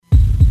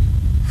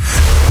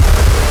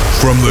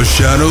From the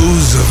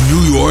shadows of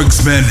New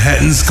York's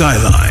Manhattan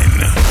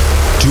skyline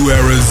to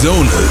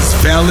Arizona's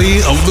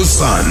Valley of the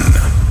Sun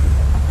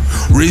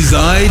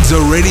resides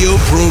a radio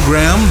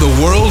program the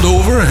world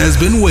over has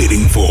been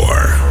waiting for.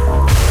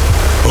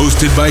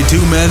 Hosted by two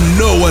men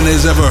no one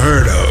has ever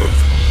heard of.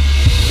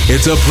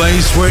 It's a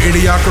place where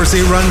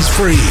idiocracy runs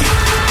free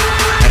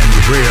and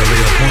rarely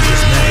a point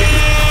is made.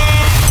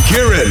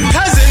 Kieran.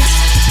 Peasant,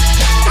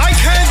 I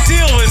can't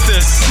deal with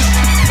this.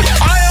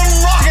 I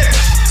am Rocket,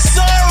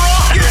 Sir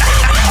Rocket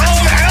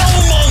of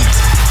Elmont.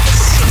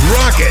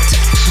 Rocket.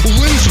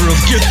 Winthrop,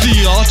 get the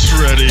yacht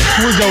ready.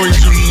 We're going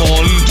to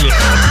Monda.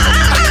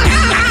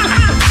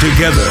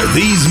 Together,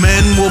 these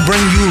men will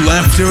bring you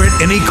laughter at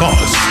any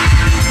cost,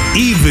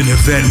 even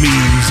if that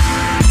means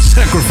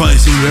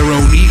sacrificing their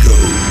own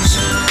egos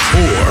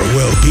or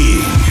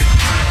well-being.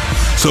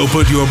 So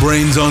put your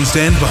brains on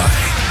standby.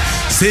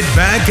 Sit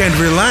back and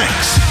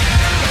relax.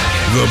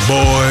 The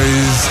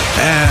boys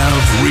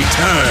have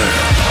returned.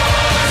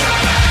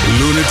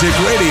 Lunatic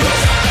Radio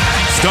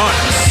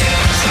starts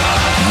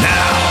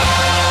now.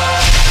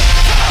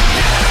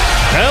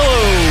 Hello.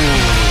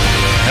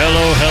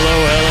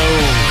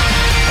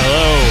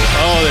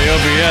 Oh, the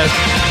OBS.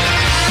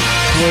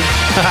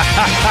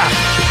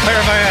 Where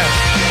am I at?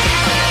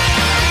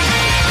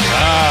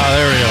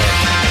 There we are.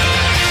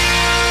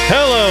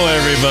 Hello,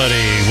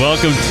 everybody.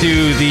 Welcome to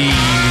the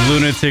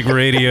Lunatic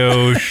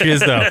Radio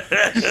Shizzo.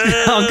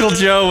 Uncle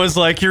Joe was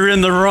like, "You're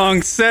in the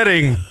wrong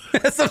setting."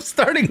 As I'm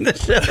starting the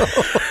show.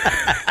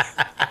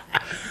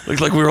 Looks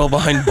like we were all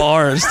behind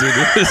bars, dude.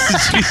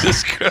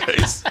 Jesus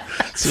Christ.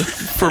 It's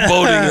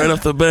foreboding right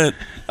off the bat.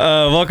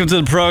 Welcome to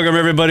the program,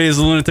 everybody. It's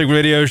the Lunatic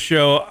Radio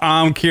Show.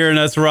 I'm Kieran.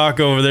 That's Rock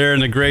over there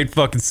in the great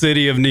fucking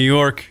city of New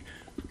York.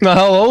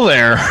 Hello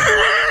there.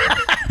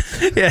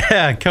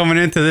 Yeah, coming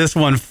into this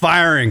one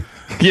firing.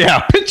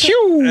 Yeah,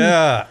 pichu.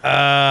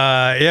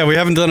 Yeah, we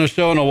haven't done a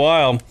show in a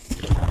while.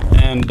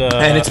 And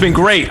it's been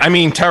great. I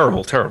mean,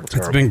 terrible.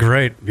 It's been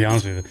great, to be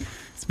honest with you.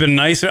 It's been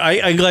nice.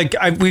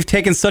 We've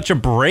taken such a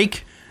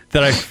break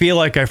that I feel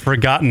like I've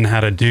forgotten how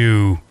to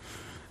do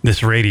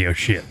this radio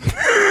shit.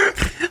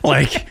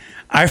 Like,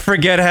 I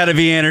forget how to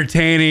be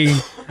entertaining.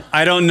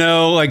 I don't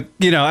know, I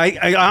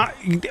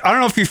don't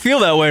know if you feel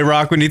that way,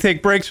 Rock, when you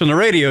take breaks from the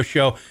radio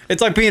show.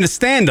 It's like being a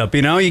stand-up,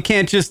 you know? You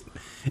can't just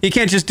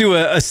do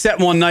a set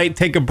one night,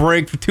 take a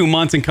break for 2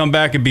 months, and come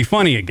back and be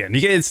funny again.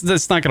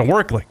 It's not going to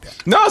work like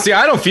that. No, see,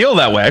 I don't feel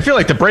that way. I feel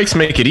like the breaks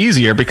make it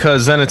easier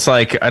because then it's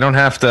like I don't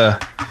have to.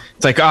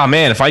 It's like, oh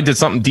man, if I did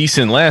something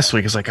decent last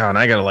week, it's like, oh, and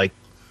I got to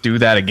do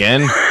that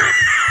again.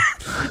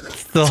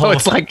 So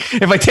it's like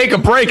if I take a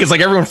break, it's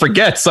like everyone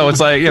forgets. So it's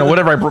like,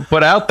 whatever I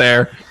put out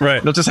there, right,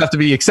 it'll just have to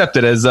be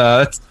accepted as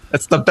that's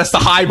the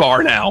high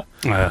bar now.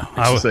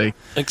 I would say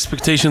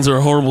expectations are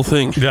a horrible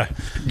thing. Yeah,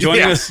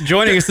 joining us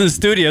in the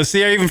studio.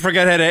 See, I even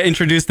forgot how to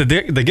introduce the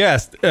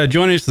guest.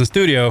 Joining us in the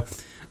studio,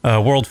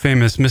 world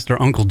famous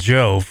Mr. Uncle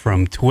Joe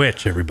from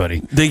Twitch. Everybody,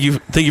 thank you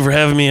for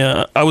having me.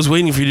 I was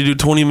waiting for you to do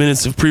 20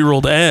 minutes of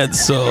pre-rolled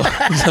ads, so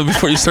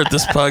before you start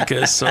this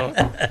podcast. So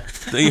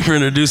thank you for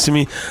introducing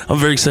me. I'm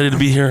very excited to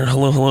be here.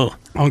 Hello.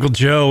 Uncle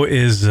Joe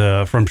is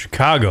from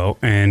Chicago,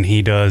 and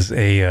he does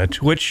a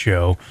Twitch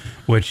show,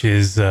 which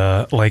is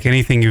like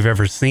anything you've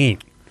ever seen.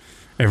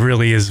 It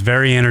really is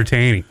very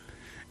entertaining.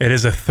 It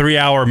is a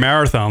 3-hour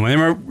marathon.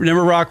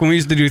 Remember, Rock, when we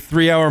used to do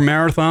 3-hour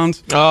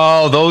marathons?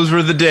 Oh, those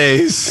were the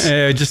days.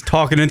 Just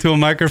talking into a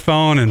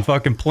microphone and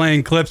fucking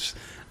playing clips.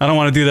 I don't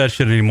want to do that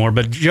shit anymore,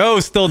 but Joe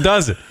still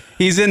does it.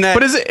 He's in that.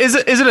 But is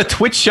it a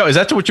Twitch show? Is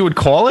that what you would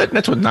call it?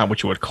 That's not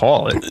what you would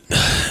call it.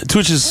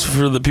 Twitch is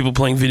for the people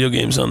playing video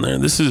games on there.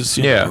 This is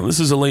this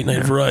is a late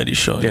night variety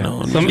show.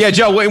 Yeah,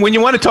 Joe. When you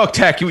want to talk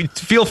tech, you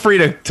feel free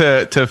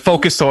to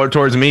focus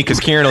towards me because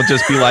Kieran will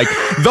just be like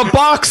the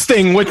box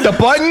thing with the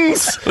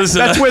buttons. Listen,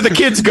 that's where the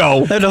kids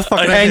go.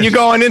 And you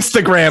go on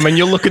Instagram and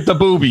you look at the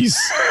boobies.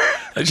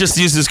 I just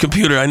use this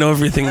computer. I know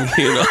everything.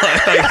 Exactly.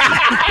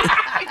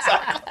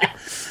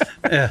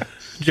 Yeah.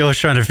 Joe's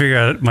trying to figure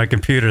out my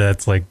computer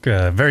that's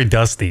very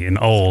dusty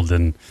and old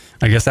and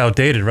I guess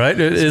outdated, right?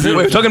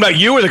 We're talking about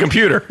you or the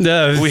computer?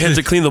 No, we had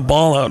to clean the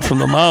ball out from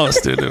the mouse,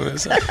 dude. It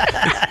was,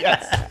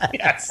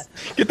 yes.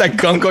 Get that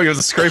gunk off. You have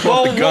to scrape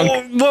off the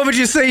gunk. What would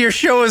you say your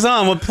show is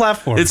on? What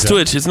platform? It's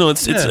Twitch. It's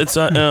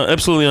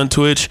absolutely on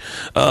Twitch.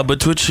 But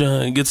Twitch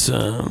gets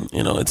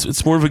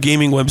it's more of a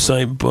gaming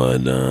website.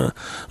 But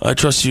I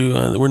trust you.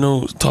 We're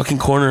no talking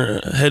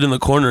head in the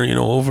corner.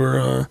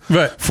 Over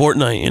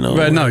Fortnite.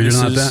 Right? No, you're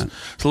not that.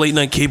 It's late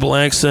night cable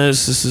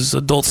access. This is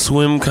Adult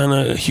Swim kind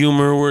of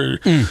humor where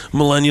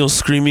millennials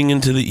screaming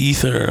into the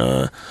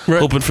ether,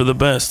 hoping for the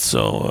best.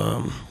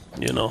 So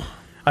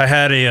I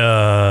had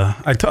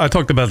I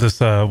talked about this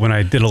when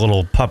I did a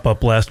little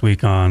pop-up last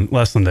week on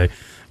Last Sunday,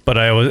 but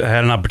I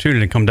had an opportunity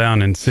to come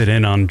down and sit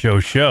in on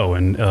Joe's show,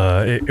 and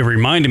it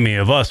reminded me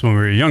of us when we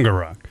were younger,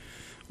 Rock,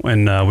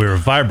 when we were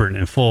vibrant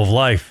and full of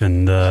life,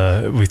 and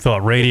we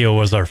thought radio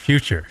was our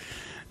future.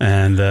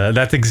 And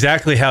that's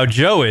exactly how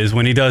Joe is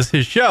when he does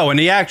his show, and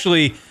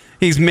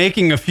he's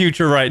making a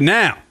future right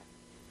now.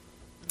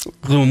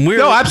 when we're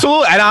No,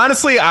 absolutely. And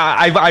honestly,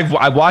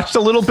 I watched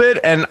a little bit,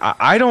 and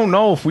I don't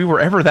know if we were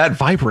ever that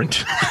vibrant.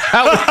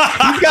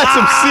 You've got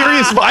some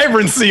serious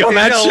vibrancy on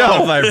that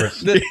show.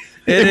 Vibrant.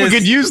 If we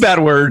could use that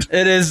word.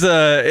 It is.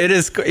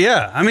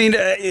 Yeah. I mean,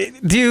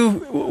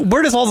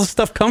 where does all this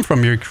stuff come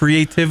from? Your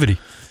creativity.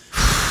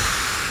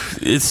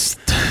 There's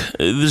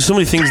so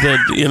many things that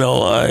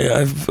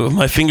I've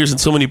my fingers in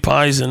so many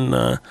pies, and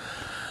I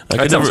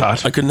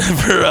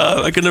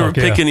could never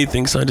pick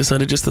anything, so I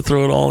decided just to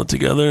throw it all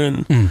together,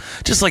 and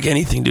just like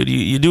anything, dude,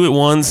 you do it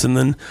once, and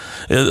then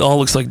it all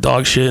looks like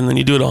dog shit, and then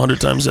you do it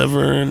 100 times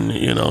ever, and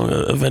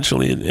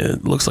eventually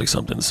it looks like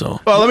something.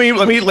 So, well,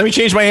 let me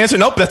change my answer.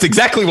 Nope, that's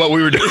exactly what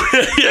we were doing.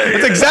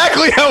 That's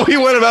exactly how we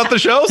went about the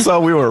show. So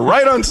we were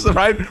right on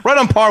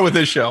par with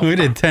this show. We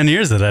did 10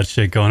 years of that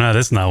shit going,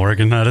 this is not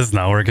working. This is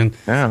not working.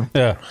 Yeah.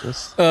 Yeah.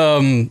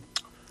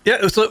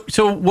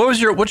 So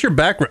what's your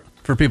background?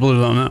 For people who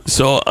don't know.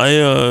 So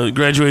I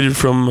graduated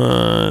from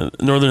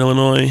Northern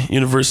Illinois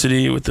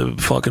University with a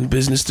fucking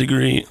business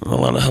degree. A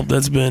lot of help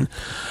that's been.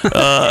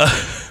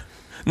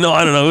 No,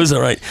 I don't know. It was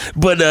all right.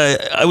 But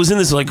I was in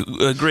this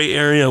gray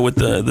area with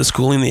the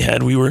schooling they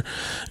had. We were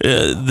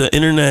the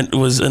internet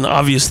was an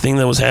obvious thing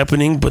that was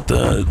happening, but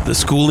the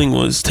schooling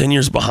was 10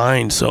 years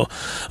behind. So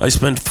I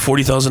spent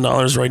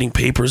 $40,000 writing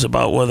papers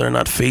about whether or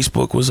not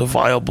Facebook was a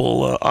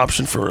viable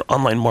option for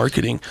online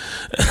marketing.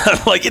 And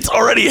I'm like, it's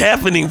already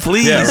happening.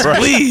 Please,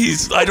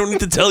 please. I don't need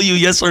to tell you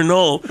yes or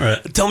no.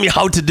 Right. Tell me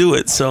how to do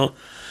it. So,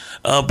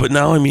 but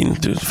now, I mean,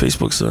 dude,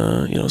 Facebook's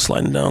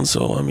sliding down.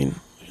 So, I mean,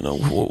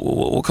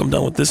 we'll come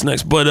down with this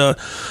next. But I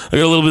got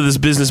a little bit of this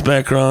business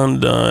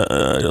background,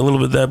 a little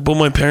bit of that. Both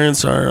my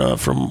parents are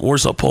from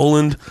Warsaw,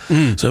 Poland. So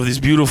I have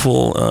these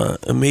beautiful,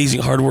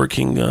 amazing,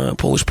 hardworking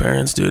Polish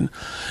parents, dude.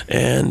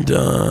 And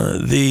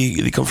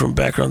they come from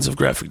backgrounds of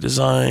graphic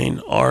design,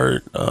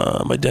 art.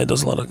 My dad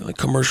does a lot of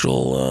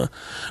commercial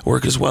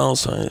work as well.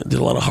 So I did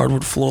a lot of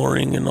hardwood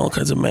flooring and all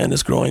kinds of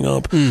madness growing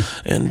up.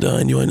 And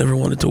I knew I never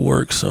wanted to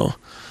work, so...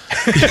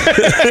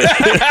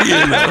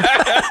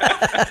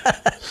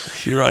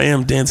 Here I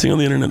am dancing on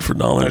the internet for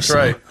dollars. That's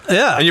right.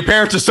 Yeah. And your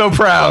parents are so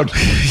proud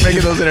making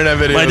those internet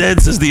videos. My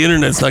dad says the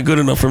internet's not good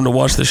enough for him to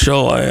watch the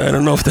show. I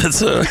don't know if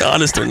that's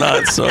honest or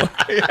not. So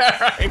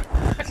yeah, right.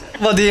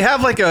 Well, do you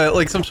have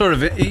some sort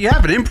of you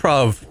have an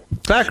improv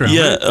background?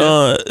 Yeah,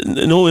 right?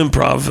 no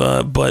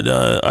improv, but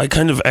I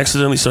kind of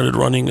accidentally started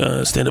running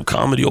a stand-up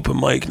comedy open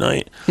mic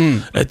night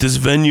at this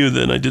venue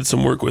that I did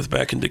some work with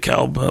back in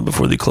DeKalb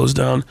before they closed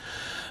down.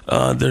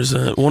 There's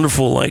a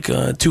wonderful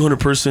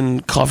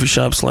 200-person coffee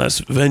shop /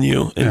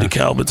 venue in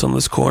DeKalb. It's on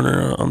this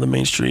corner on the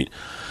main street.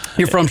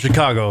 You're from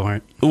Chicago,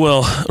 right?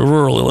 Well,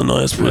 rural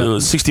Illinois.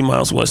 It's 60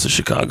 miles west of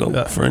Chicago.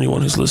 Yeah. For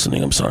anyone who's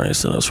listening, I'm sorry I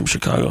said I was from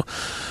Chicago.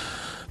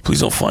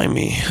 Please don't find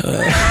me.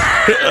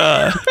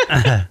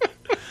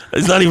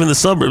 It's not even the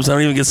suburbs. I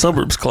don't even get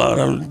suburbs clout.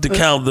 I'm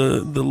DeKalb.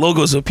 The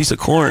logo's a piece of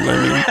corn.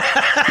 I mean,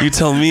 you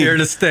tell me. Here are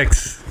the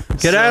sticks.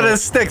 Get out of the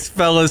sticks,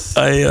 fellas.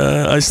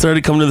 I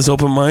started coming to this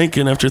open mic,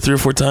 and after 3 or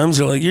 4 times,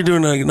 they're like, "You're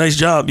doing a nice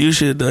job. You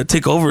should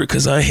take over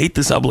because I hate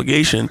this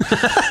obligation."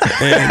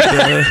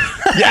 And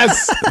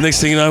yes.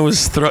 Next thing you know, I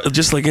was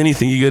just like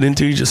anything you get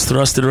into, you just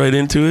thrust it right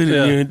into it,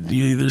 and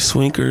you either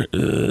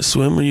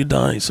swim or you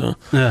die. So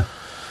yeah.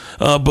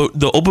 But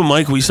the open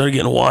mic, we started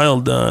getting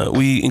wild.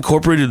 We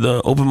incorporated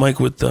the open mic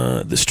with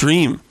the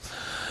stream.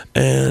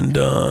 And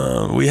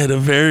we had a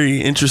very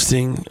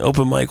interesting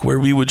open mic where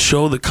we would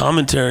show the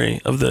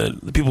commentary of the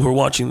people who were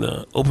watching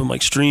the open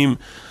mic stream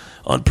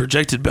on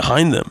projected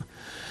behind them.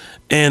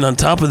 And on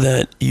top of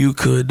that, you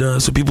could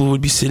so people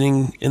would be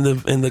sitting in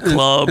the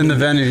club in the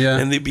venue, yeah,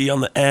 and they'd be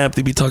on the app.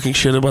 They'd be talking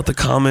shit about the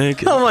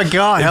comic. Oh my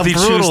god! If they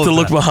choose to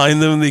look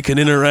behind them, they can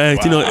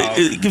interact. Wow.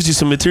 It gives you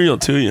some material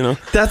too.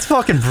 That's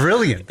fucking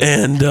brilliant.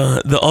 And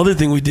the other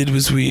thing we did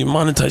was we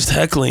monetized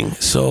heckling.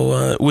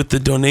 So with the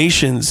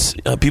donations,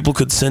 people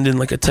could send in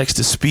like a text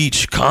to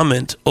speech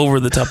comment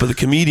over the top of the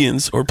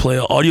comedians, or play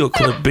an audio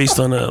clip based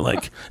on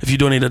if you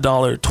donate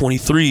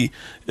 $1.23.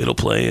 It'll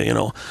play,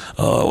 a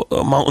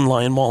mountain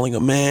lion mauling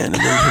a man and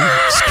then him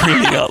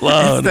screaming out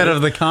loud. Instead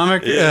of the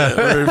comic? Yeah.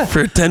 Or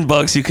for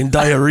 $10, you can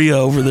diarrhea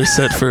over their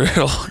set for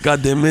a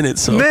goddamn minute.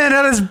 So man,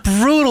 that is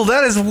brutal.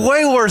 That is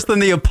way worse than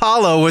the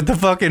Apollo with the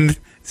fucking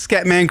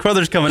Scatman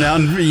Crothers coming out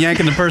and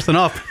yanking the person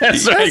off.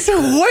 That's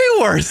way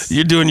worse.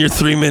 You're doing your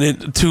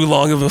 3-minute too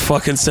long of a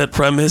fucking set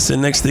premise,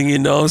 and next thing you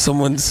know,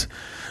 someone's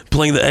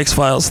playing the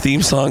X-Files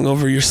theme song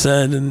over your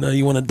set, and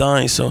you want to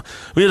die. So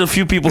we had a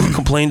few people who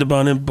complained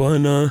about it,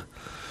 but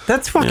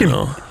that's fucking.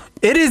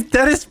 That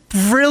is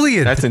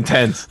brilliant. That's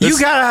intense. You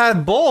gotta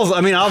have balls.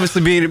 I mean,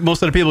 obviously, being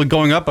most of the people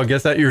going up, I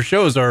guess, at your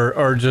shows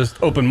are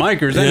just open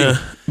micers.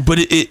 Yeah, but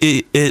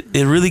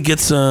it really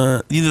gets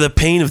either the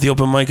pain of the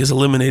open mic is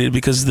eliminated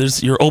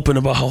because you're open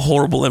about how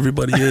horrible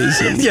everybody is.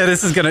 And, yeah,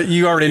 this is gonna.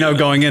 You already know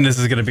going in, this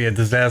is gonna be a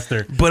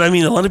disaster. But I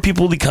mean, a lot of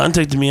people, they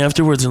contacted me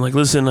afterwards and like,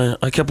 listen,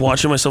 I kept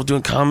watching myself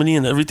doing comedy,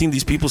 and everything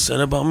these people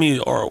said about me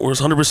was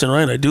 100%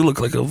 right. I do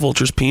look like a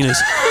vulture's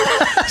penis.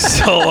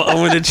 So I'm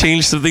going to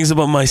change some things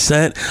about my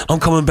set. I'm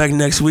coming back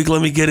next week.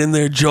 Let me get in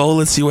there, Joe.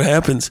 Let's see what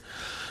happens.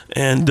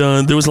 And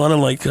there was a lot of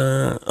like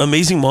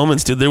amazing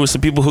moments, dude. There was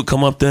some people who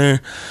come up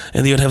there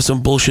and they would have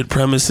some bullshit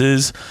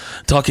premises,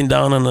 talking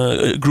down on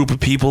a group of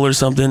people or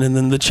something, and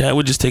then the chat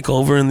would just take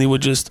over and they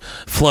would just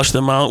flush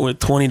them out with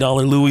 $20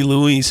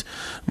 Louis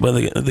by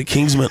the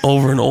Kingsmen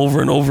over and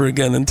over and over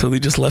again until they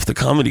just left the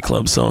comedy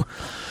club. So,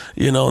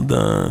 you know,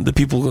 the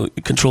people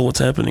control what's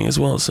happening as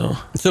well. So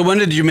when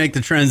did you make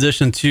the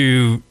transition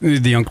to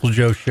the Uncle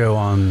Joe show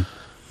on?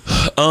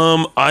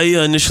 I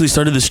initially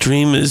started the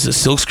stream as a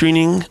silk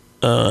screening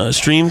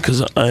stream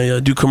because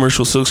I do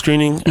commercial silk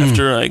screening.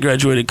 After I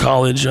graduated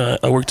college,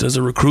 I worked as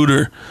a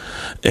recruiter,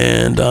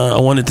 and I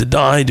wanted to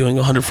die doing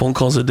 100 phone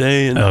calls a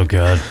day. And oh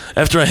God!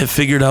 After I had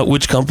figured out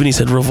which companies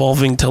had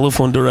revolving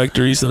telephone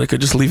directories that I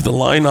could just leave the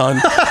line on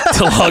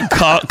to log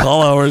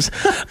call hours,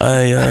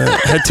 I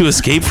had to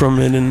escape from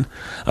it, and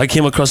I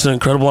came across an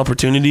incredible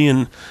opportunity.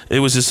 And it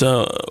was this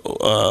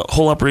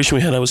whole operation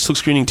we had. I was silk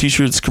screening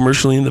T-shirts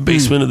commercially in the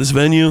basement of this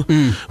venue.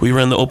 We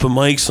ran the open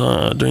mics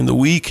during the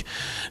week.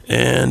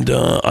 And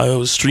I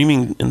was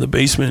streaming in the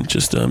basement,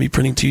 just me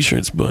printing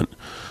T-shirts, but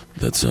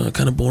that's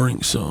kind of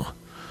boring. So,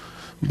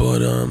 but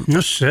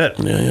no shit.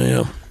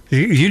 Yeah.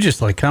 You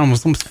just like kind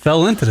of almost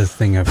fell into this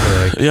thing. I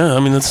feel like. Yeah, I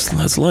mean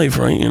that's life,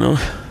 right? You know.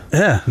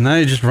 Yeah. Now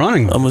you're just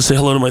running. I'm gonna say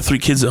hello to my 3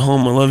 kids at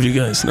home. I love you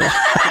guys. No,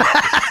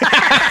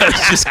 I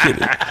was just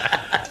kidding.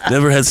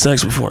 Never had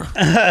sex before.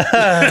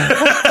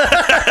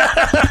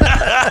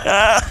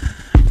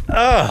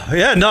 Oh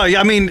yeah, no.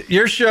 I mean,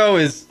 your show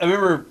is. I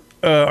remember.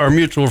 Our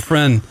mutual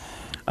friend,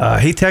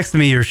 he texted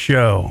me your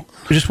show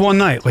just one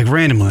night, like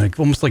randomly, like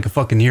almost like a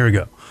fucking year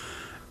ago.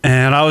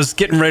 And I was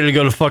getting ready to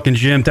go to fucking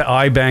gym to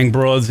eye bang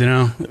broads, you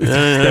know,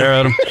 stare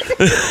at them.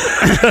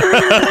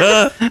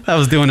 I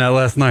was doing that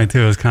last night too.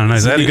 It was kind of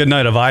nice. I had a good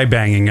night of eye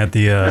banging at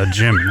the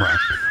gym.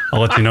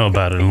 I'll let you know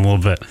about it in a little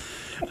bit.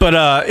 But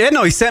yeah,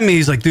 no, he sent me.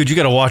 He's like, dude, you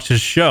got to watch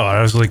this show. And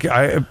I was like,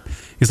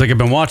 he's like, I've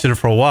been watching it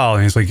for a while,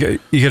 and he's like, you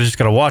just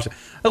got to watch it.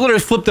 I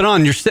literally flipped it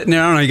on. You're sitting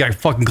there. I don't know. You got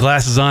fucking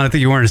glasses on. I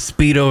think you're wearing a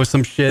Speedo or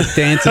some shit,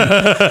 dancing.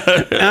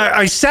 And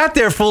I sat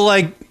there for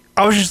like,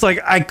 I was just like,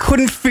 I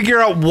couldn't figure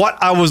out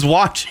what I was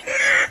watching,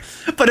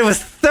 but it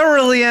was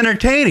thoroughly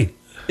entertaining.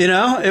 You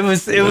know, it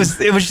was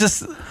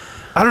just,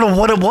 I don't know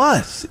what it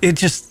was. It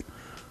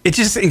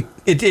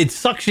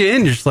sucks you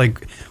in. You're just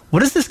like,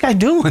 what is this guy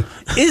doing?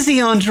 Is he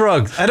on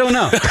drugs? I don't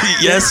know.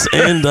 Yes,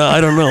 and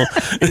I don't know.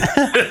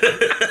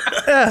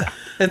 Yeah.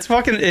 It's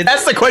fucking.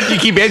 That's the question you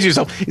keep asking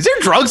yourself. Is there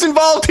drugs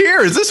involved here?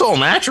 Or is this all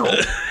natural?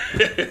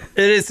 It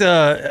is.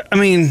 I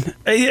mean,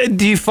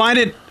 do you find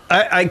it?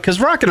 Because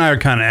Rock and I are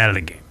kind of out of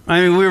the game.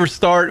 I mean, we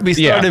started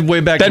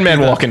way back. Dead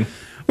man walking.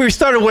 We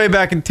started way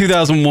back in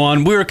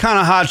 2001. We were kind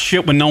of hot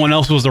shit when no one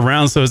else was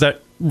around. So does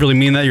that really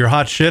mean that you're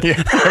hot shit?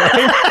 Yeah.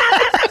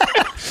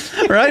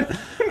 Right.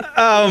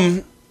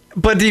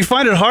 But do you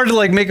find it hard to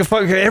like make a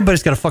fucking?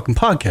 Everybody's got a fucking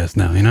podcast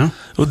now, you know.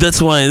 Well,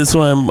 that's why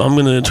I'm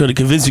gonna try to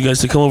convince you guys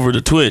to come over to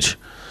Twitch.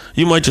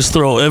 You might just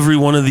throw every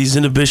one of these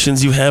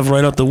inhibitions you have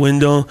right out the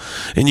window,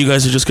 and you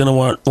guys are just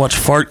gonna watch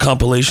fart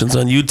compilations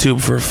on YouTube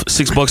for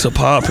 $6 a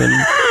pop, and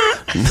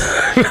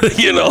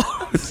you know.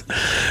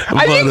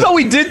 I think though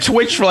we did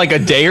Twitch for like a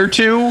day or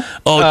two,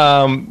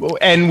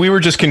 and we were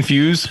just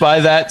confused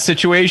by that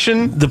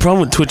situation. The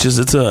problem with Twitch is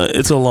it's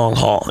a long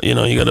haul. You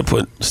know, you got to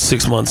put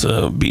 6 months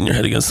beating your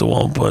head against the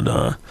wall.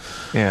 But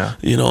yeah,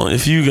 you know,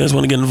 if you guys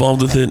want to get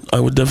involved with it,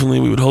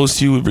 we would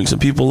host you. We'd bring some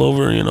people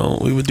over. You know,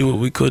 we would do what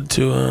we could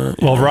to.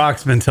 Well,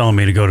 Rock's been telling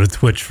me to go to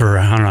Twitch for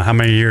I don't know how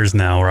many years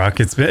now. Rock,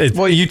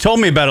 well, you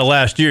told me about it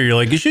last year. You're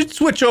like, you should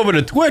switch over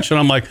to Twitch, and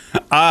I'm like,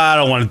 I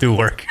don't want to do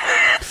work.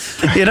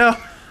 You know.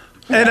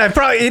 And I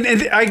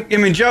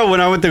mean, Joe,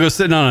 when I went to go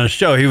sit on a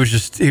show, he was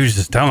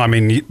just telling. I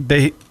mean,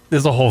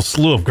 there's a whole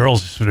slew of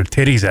girls just with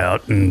their titties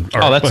out, and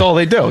that's all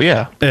they do,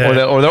 yeah.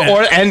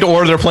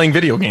 Or they're playing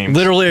video games.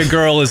 Literally, a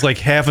girl is like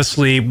half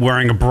asleep,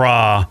 wearing a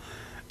bra,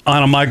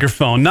 on a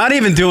microphone, not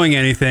even doing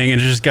anything, and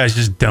just guys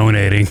just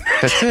donating.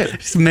 That's it.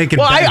 Just making.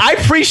 Well, I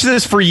preached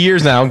this for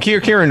years now, and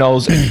Kira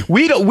knows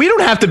we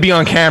don't have to be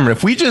on camera.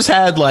 If we just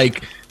had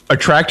like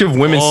attractive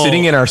women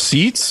sitting in our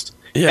seats.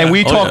 Yeah. And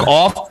we talk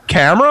off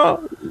camera.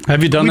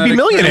 Have you done that? We'd be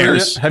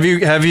millionaires. Have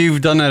you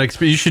done that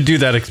experiment? You should do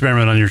that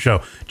experiment on your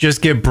show.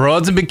 Just get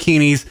broads in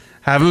bikinis,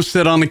 have them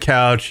sit on the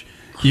couch.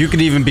 You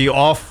could even be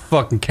off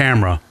fucking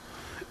camera,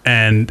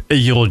 and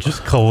you'll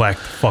just collect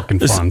fucking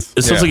funds.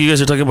 It sounds like you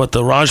guys are talking about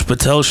the Raj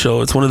Patel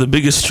show. It's one of the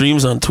biggest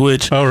streams on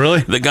Twitch. Oh,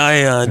 really? The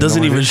guy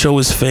doesn't even show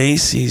his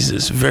face. He's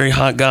this very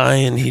hot guy,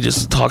 and he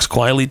just talks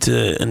quietly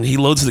and he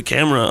loads the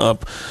camera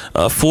up,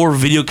 4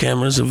 video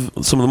cameras of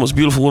some of the most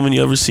beautiful women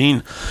you ever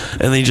seen,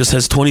 and then he just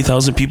has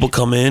 20,000 people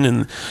come in,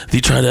 and they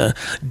try to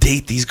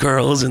date these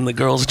girls, and the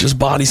girls just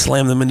body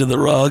slam them into the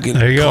rug and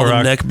call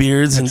them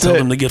neckbeards and tell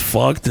them to get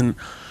fucked, and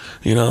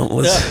you know,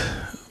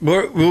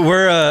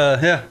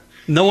 we're.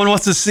 No one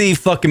wants to see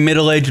fucking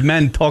middle-aged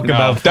men talk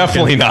about.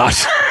 Definitely not.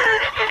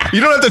 You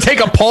don't have to take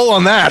a poll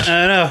on that.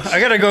 I know. I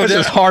gotta go. That's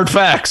just hard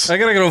facts. I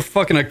gotta go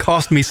fucking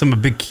accost me some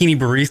bikini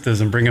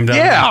baristas and bring them down.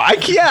 Yeah,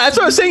 that's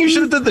what I was saying. You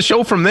should have did the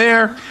show from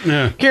there.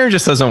 Yeah. Karen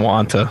just doesn't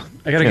want to.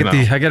 I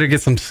gotta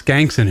get some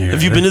skanks in here.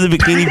 Have you been to the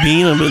Bikini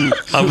Bean?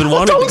 I've been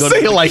wanting Don't to go.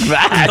 say to it like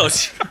that. No,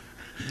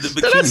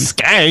 the They're not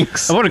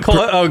skanks. I want to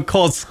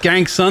call it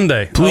Skank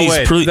Sunday. Please,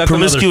 that's another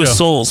Promiscuous show.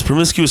 Souls.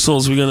 Promiscuous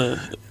Souls.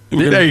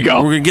 There you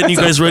go. We're getting you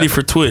guys ready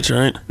for Twitch, all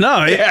right?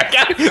 No, Yeah,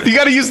 you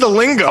got to use the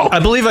lingo. I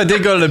believe I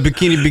did go to the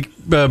bikini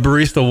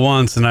barista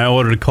once, and I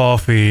ordered a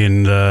coffee,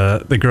 and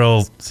the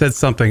girl said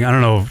something. I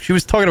don't know. She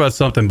was talking about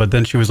something, but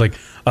then she was like,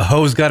 "A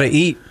hoe's got to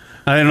eat."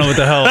 I didn't know what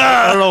the hell.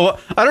 I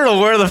don't know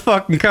where the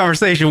fucking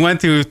conversation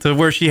went to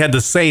where she had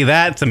to say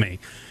that to me.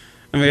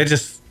 I mean, I'm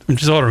just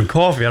ordering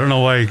coffee. I don't know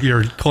why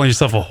you're calling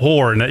yourself a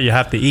whore and that you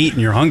have to eat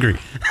and you're hungry.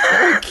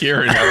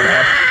 Karen,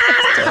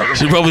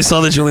 She probably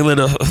saw that you only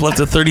left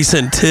a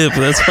 30-cent tip.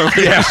 That's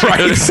probably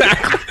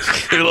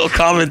exactly. a little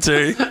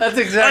commentary. That's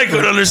I exactly.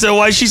 couldn't understand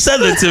why she said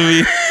that to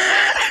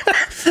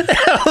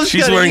me.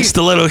 She's wearing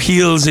stiletto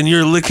heels and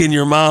you're licking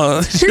your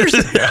mouth.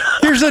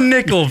 Here's a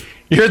nickel.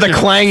 You heard the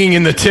clanging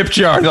in the tip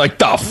jar. You're like,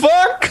 the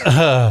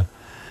fuck?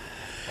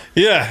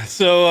 Yeah,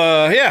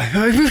 so,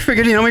 we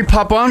figured, we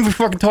pop on, we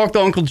fucking talk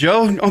to Uncle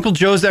Joe. Uncle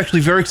Joe's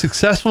actually very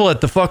successful at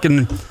the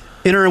fucking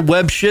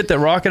interweb shit that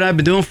Rock and I have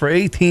been doing for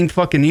 18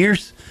 fucking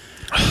years.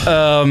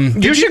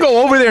 You should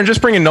go over there and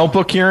just bring a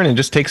notebook, Kieran, and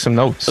just take some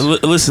notes.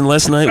 Listen,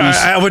 last night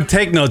I would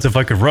take notes if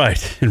I could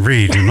write and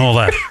read and all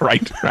that.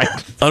 Right. I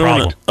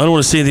don't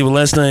want to say anything, but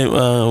last night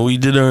we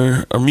did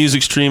our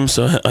music stream,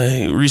 so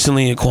I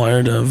recently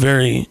acquired a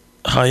very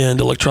high-end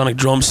electronic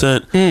drum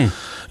set,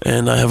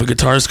 and I have a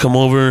guitarist come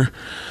over,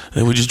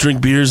 and we just drink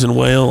beers and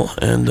wail,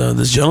 and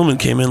this gentleman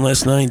came in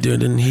last night,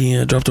 dude, and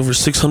he dropped over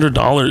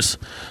 $600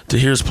 to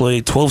hear us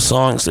play 12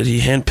 songs that he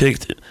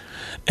handpicked.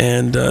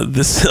 And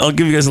this, I'll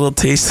give you guys a little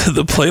taste of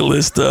the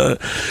playlist.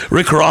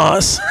 Rick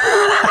Ross,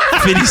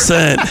 50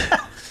 Cent, and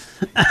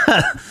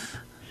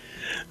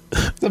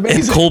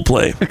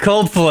Coldplay.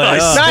 Coldplay.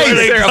 Nice.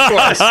 There, of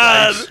course.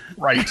 God.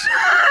 Right.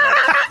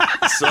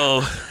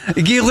 So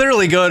You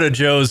literally go to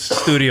Joe's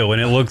studio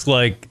and it looks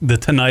like the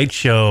Tonight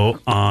Show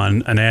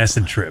on an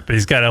acid trip.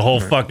 He's got a whole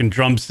fucking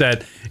drum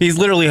set. He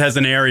literally has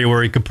an area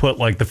where he could put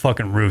like the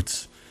fucking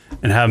Roots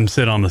and have them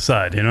sit on the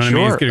side. You know what I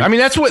mean? He's gonna- I mean,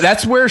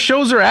 that's where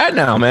shows are at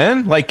now,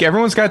 man. Like,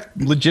 everyone's got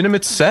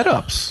legitimate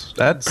setups.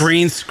 That's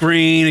green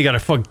screen. You got a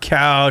fucking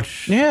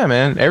couch. Yeah,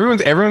 man.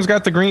 Everyone's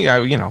got the green.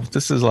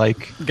 This is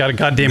like Got a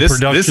goddamn this.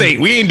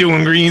 production. We ain't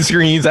doing green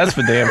screens. That's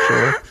for damn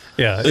sure.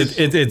 Yeah,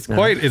 it's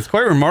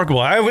quite remarkable.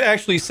 I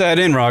actually sat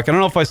in, Rock. I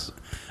don't know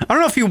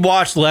if you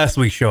watched last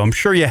week's show. I'm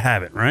sure you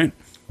haven't, right?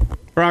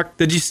 Rock,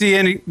 did you see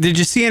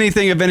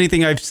anything of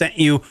anything I've sent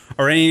you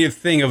or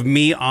anything of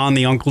me on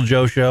the Uncle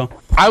Joe show?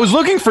 I was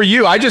looking for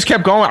you. I just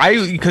kept going.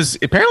 Because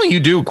apparently you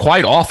do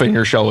quite often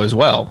your show as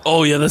well.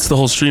 oh yeah, that's the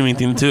whole streaming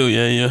thing too.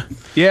 Yeah.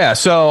 Yeah.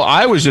 So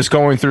I was just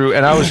going through,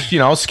 and I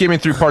was skimming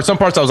through parts. Some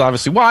parts I was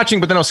obviously watching,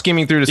 but then I was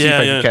skimming through to see if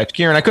I could catch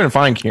Kieran. I couldn't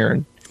find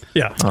Kieran.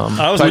 Yeah, So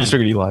I just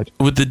figured he lied.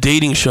 With the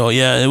dating show,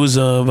 yeah, it was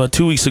about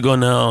 2 weeks ago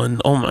now, and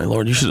oh my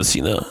lord, you should have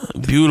seen the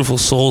beautiful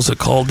souls that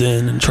called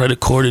in and tried to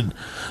court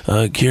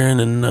Kieran,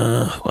 and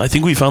I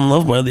think we found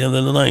love by the end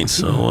of the night.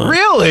 So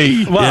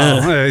Really? well,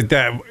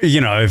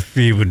 if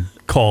you would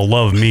call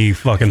love me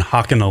fucking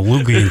hocking a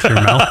loogie into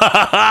your mouth.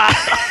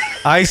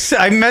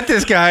 I met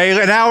this guy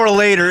an hour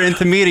later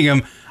into meeting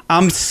him.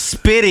 I'm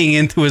spitting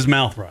into his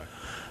mouth, Rock.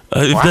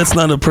 If that's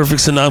not a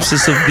perfect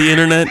synopsis of the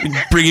internet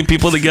bringing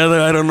people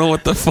together, I don't know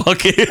what the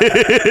fuck it is.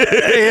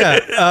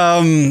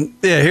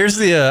 Here's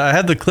the. I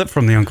had the clip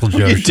from the Uncle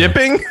Joe. You show.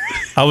 dipping?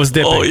 I was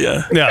dipping. Oh,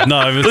 yeah. Yeah. No.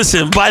 I was,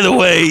 Listen, by the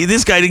way,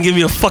 this guy didn't give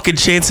me a fucking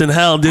chance in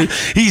hell, dude.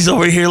 He's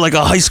over here like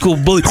a high school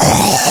bully.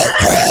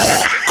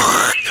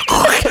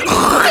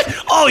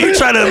 Oh, you're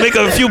trying to make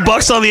a few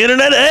bucks on the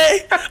internet, eh?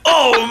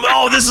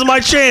 Oh, this is my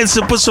chance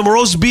to put some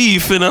roast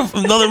beef in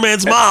another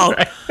man's mouth.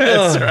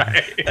 That's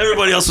right.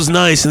 Everybody else was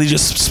nice, and they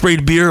just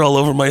sprayed beer all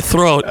over my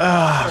throat.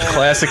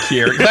 Classic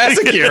Kieran.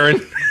 Classic Kieran.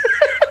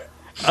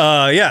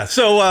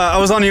 So I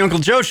was on the Uncle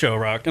Joe show,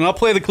 Rock, and I'll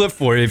play the clip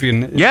for you if you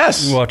can.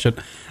 Yes. if you watch it.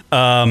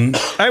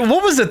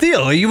 What was the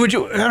deal? I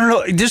don't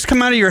know. It just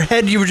come out of your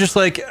head. You were just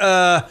like,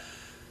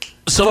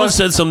 Someone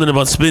said something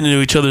about spitting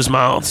into each other's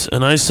mouths,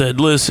 and I said,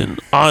 listen,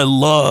 I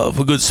love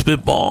a good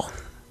spitball,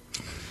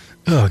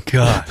 oh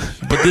God,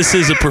 but this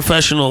is a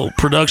professional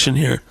production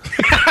here.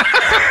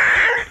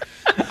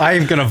 I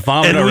am gonna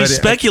vomit And already. we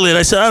speculate.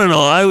 I said, I don't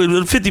know. I would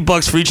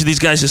 $50 for each of these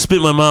guys to spit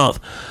in my mouth.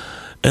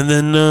 And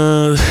then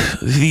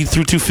he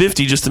threw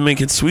 $250 just to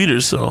make it sweeter.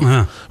 So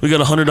we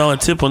got a $100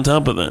 tip on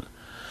top of that.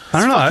 I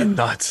don't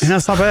know. Nuts.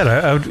 That's not bad.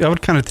 I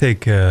would kind of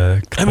take.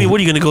 I mean,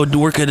 what are you going to go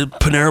work at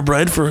Panera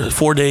Bread for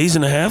 4 days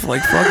and a half?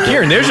 Like, fuck.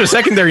 Kieran, there's your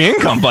secondary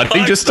income, buddy.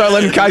 You just start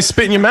letting guys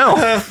spit in your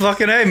mouth.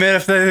 Fucking hey, man!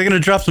 If they're gonna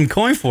drop some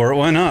coin for it,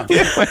 why not?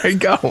 Yeah, there you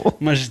go.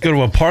 Might just go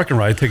to a parking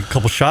ride, take a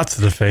couple shots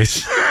to the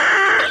face.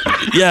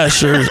 Yeah,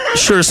 sure.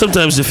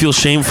 Sometimes it feels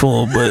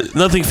shameful, but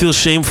nothing feels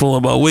shameful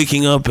about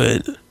waking up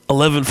at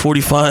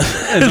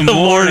 11:45 in the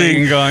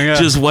morning, going, yeah.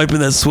 just wiping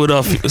that spit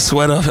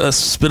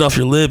off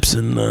your lips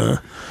and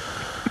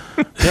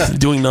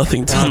doing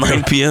nothing till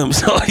 9 p.m.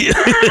 So yeah.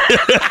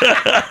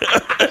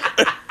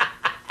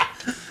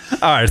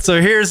 All right, so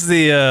here's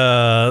the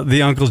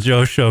Uncle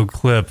Joe Show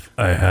clip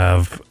I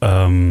have.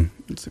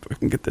 Let's see if I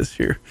can get this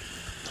here.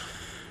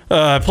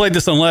 I played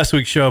this on last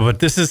week's show, but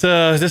this is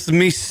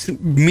me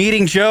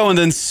meeting Joe and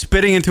then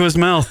spitting into his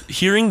mouth.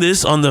 Hearing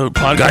this on the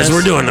podcast, guys,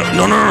 we're doing it.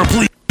 No,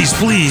 please.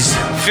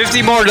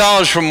 $50 more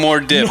from more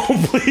dip. No,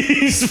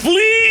 please.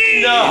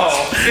 No.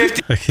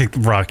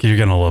 $50 Rock, you're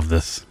gonna love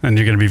this, and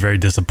you're gonna be very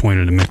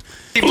disappointed in me.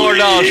 more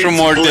from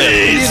more dip.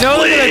 You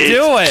know they're gonna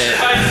do it.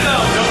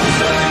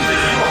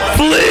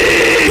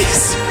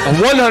 Please.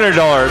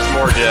 $100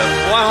 more dip.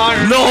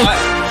 100. No.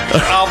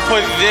 I'll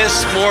put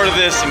more of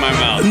this in my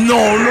mouth. No.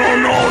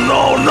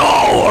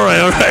 All right.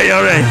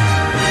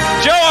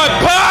 Joe, I'm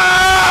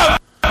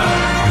pumped!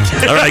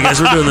 All right,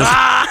 guys, we're doing this.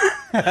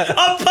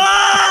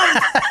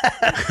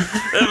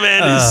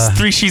 Man, there's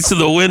 3 sheets of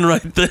the wind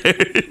right there.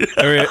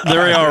 There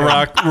we are,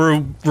 Rock.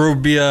 We're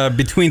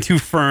between two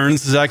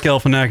ferns. Zach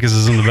Galifianakis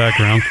is in the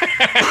background,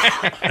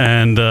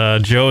 and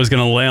Joe is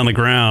going to lay on the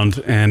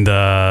ground, and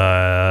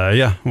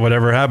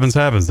whatever happens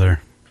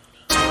there.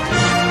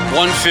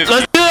 150.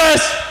 Let's do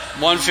this.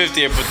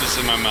 150. I put this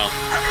in my mouth.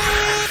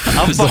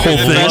 It's the whole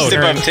The thing. best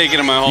dip I've taken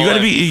in my whole You gotta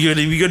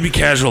life. be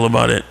casual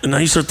about it. And now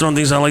you start throwing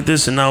things out like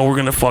this, and now we're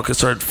gonna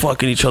start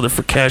fucking each other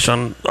for cash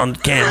on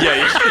cam.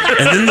 Yeah.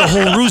 And then the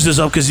whole ruse is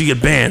up because you get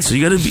banned. So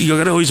you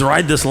gotta always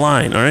ride this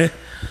line, all right?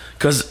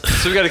 Because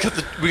So we have to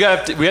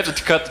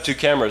cut the 2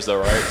 cameras though,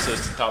 right? So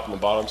it's the top and the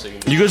bottom, so you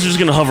can. you guys are just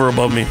gonna hover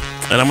above me,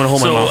 and I'm gonna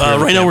hold my mouth.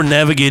 Right now we're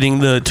navigating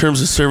the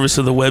terms of service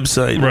of the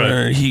website. Right.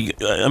 Where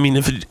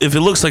if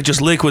it looks like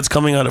just liquids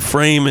coming out of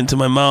frame into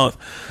my mouth,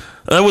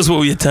 that was what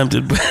we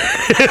attempted. But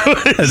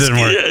It didn't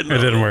work. Yeah, no.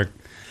 It didn't work.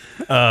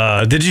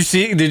 Did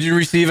you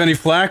receive any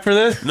flack for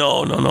this?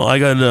 No. I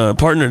got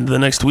partnered the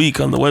next week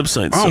on the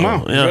website. Oh, so,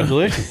 wow. Yeah.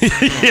 Congratulations.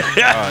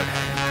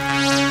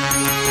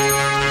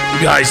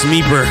 Guys,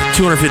 Meeper,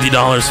 $250.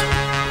 Are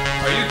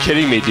you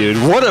kidding me, dude?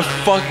 What a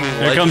fucking.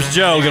 Here comes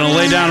Joe, gonna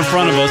lay down in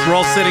front of us. We're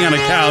all sitting on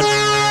a couch.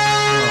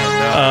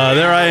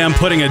 There I am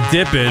putting a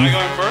dip in. Am I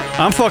going first?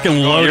 I'm fucking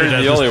loaded you're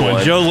at the this only point.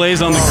 one. Joe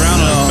lays on the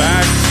ground on his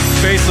back,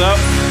 face up.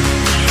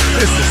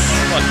 This is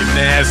fucking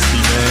nasty,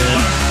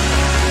 man.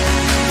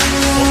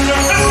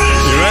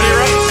 You ready,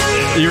 Rock?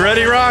 You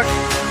ready, Rock?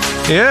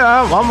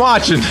 Yeah, I'm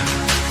watching.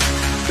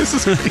 This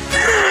is.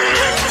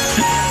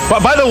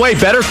 But by the way,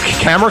 better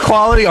camera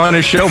quality on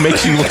his show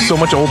makes you look so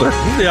much older.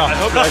 Yeah. I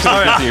hope that's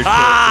not your tits.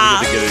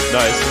 You get to get a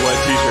nice wet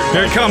t-shirt.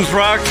 Here it comes,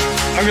 Rock.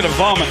 I'm gonna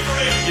vomit.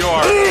 You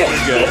are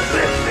good.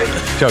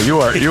 Joe,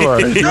 you are a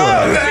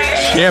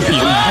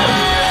champion.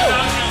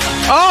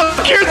 Oh,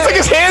 Kieran stuck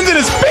his hands in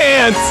his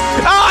pants.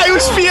 Oh,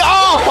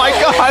 oh my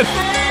god.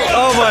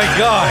 Oh my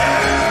god.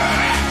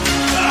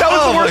 That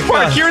was the worst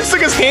part. Kieran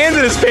stuck his hands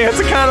in his pants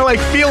to kind of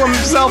like feel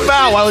himself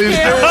out while he was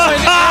doing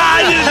it.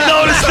 I didn't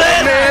notice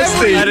that.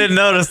 Nasty. I didn't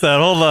notice that.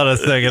 Hold on a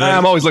second.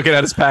 I'm always looking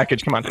at his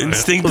package. Come on.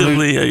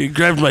 Instinctively, you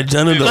grabbed my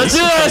genitals. Let's do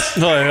this.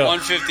 Oh, yeah.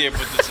 150. I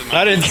put this in my I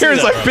mouth. didn't see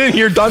Kieran's that. like been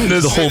here, done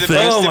this. The whole The thing.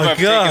 best Oh dip my I've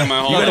taken God. in my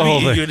whole You life. the whole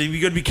thing. You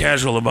gotta be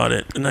casual about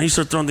it. And now you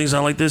start throwing things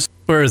out like this.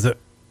 Where is it?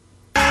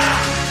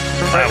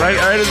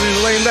 Right as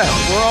he's laying down.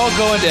 We're all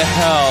going to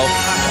hell.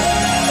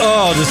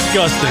 Oh,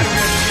 disgusting.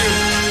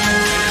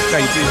 Now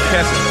you see his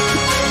chest.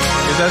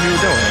 That's what you were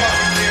doing.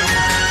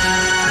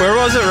 Where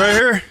was it? Right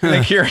here?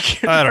 Like here,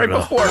 I don't right know.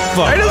 before. Fuck.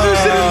 Right as he was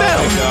sitting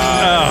down.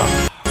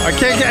 I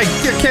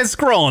can't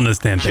scroll on this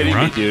damn thing, Kidding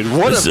me, right? dude.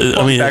 What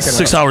a. It's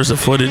 6 hours of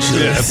footage.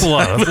 Yeah, that's a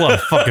lot of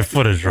fucking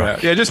footage,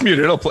 right? Yeah, just mute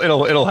it.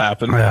 It'll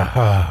happen. Yeah.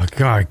 Oh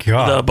God.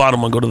 The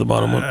bottom one, go to the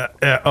bottom one.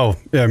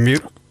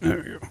 Mute. There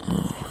we go.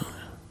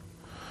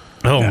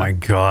 Oh my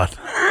God.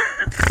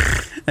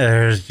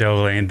 There's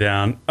Joe laying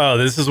down. Oh,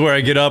 this is where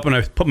I get up and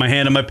I put my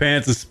hand in my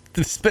pants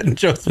and spit in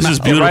Joe's This mouth. is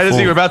beautiful. Right as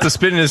he were about to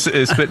spit in his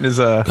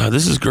God,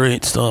 this is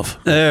great stuff.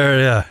 There,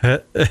 yeah.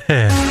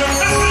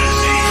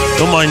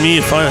 Don't mind me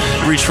if I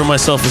reach for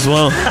myself as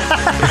well.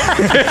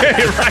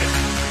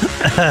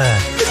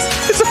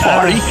 It's a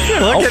party.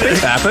 Look at it. Things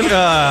happen.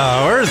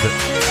 Where is it?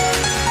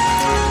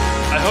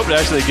 I hope it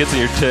actually gets in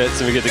your tits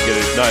and we get to get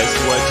a nice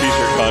wet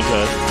t-shirt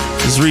contest.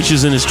 His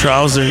reaches in his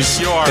trousers.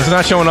 It's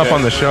not showing up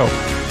on the show.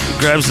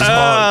 Grabs his hog.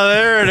 Oh,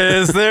 there it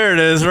is. There it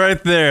is.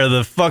 Right there.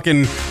 The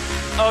fucking.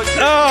 Oh.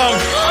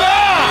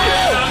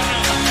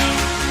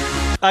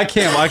 I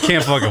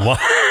can't fucking watch.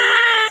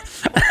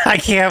 I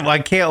can't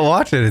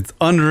watch it. It's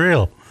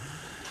unreal.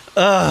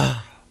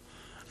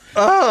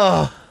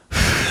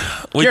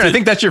 Wait Kieran, I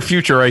think that's your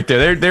future right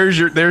there. There's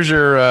your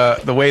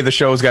the way the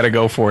show's got to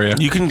go for you.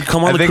 you can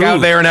come on I the think crew.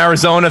 out there in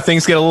Arizona,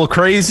 things get a little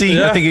crazy.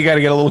 Yeah. I think you got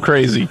to get a little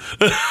crazy.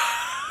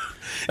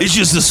 It's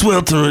just the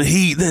sweltering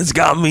heat that's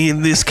got me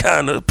in this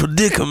kind of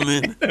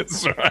predicament.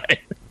 That's right.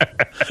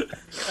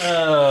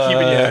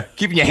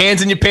 keeping your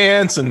hands in your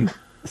pants and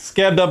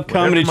Scabbed Up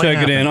Comedy Whatever might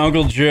checking in. happen.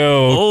 Uncle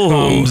Joe Oh,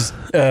 comes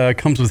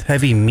Comes with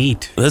heavy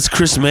meat. That's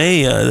Chris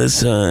May.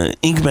 That's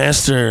Ink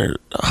Master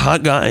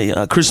hot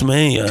guy. Chris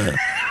May.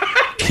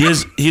 He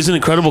has an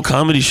incredible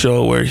comedy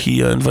show where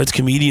he invites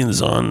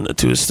comedians on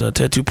to his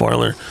tattoo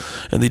parlor,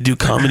 and they do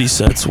comedy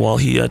sets while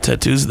he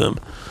tattoos them.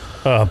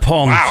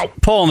 Paul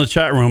in the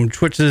chat room,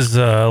 Twitch is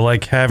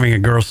like having a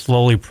girl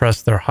slowly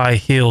press their high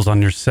heels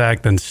on your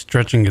sack, then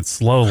stretching it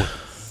slowly.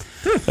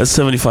 That's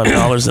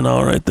 $75 an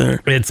hour right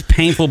there. It's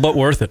painful but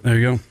worth it. There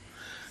you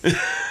go.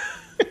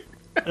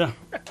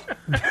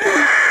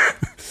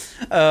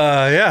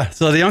 Yeah.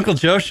 So the Uncle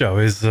Joe Show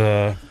is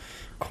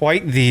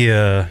quite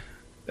the.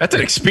 That's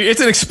an experience.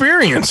 It's an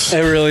experience. It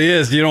really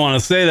is. You don't want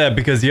to say that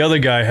because the other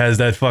guy has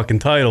that fucking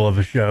title of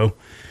a show.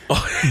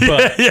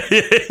 But,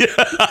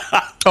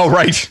 Oh,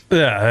 right.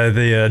 Yeah,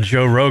 the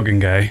Joe Rogan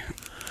guy.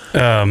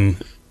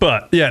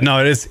 But yeah,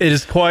 no, it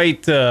is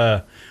quite.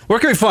 Where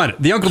can we find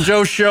it? The Uncle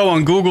Joe Show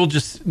on Google.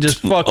 Just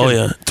fucking. Oh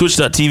yeah,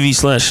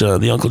 Twitch.tv/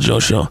 The Uncle Joe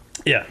Show.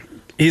 Yeah,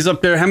 he's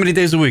up there. How many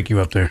days a week you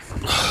up there?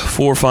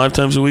 4 or 5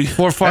 times a week.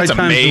 4 or 5 That's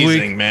times a week.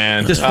 amazing,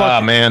 man. Just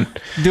man.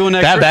 Doing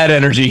that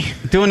energy.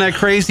 Doing that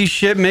crazy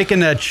shit,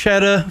 making that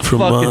cheddar.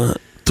 From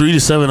 3 to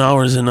 7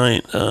 hours a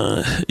night.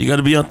 You got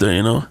to be out there,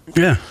 you know.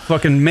 Yeah,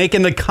 fucking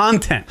making the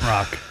content,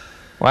 Rock.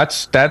 Well,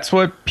 that's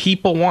what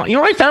people want. You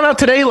know what I found out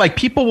today? Like,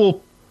 people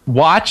will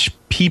watch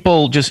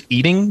people just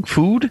eating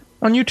food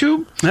on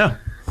YouTube. Yeah.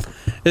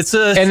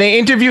 And they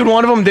interviewed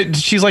one of them that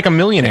she's like a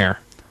millionaire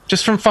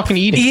just from fucking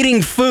eating.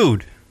 Eating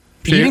food.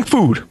 Eating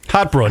food.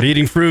 Hot broad,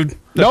 eating food.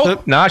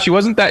 Nope. Nah, she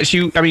wasn't that.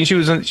 She was,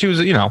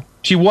 you know,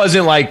 she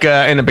wasn't like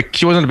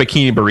she wasn't a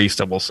bikini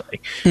barista, we'll say.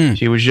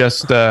 She was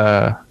just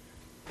a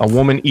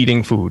woman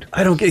eating food.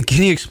 I don't get.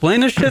 Can you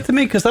explain this shit to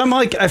me? Because I'm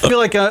like, I feel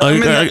like I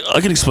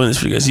can explain this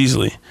for you guys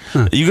easily.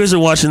 You guys are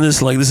watching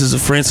this like this is a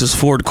Francis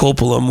Ford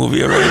Coppola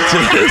movie, all right?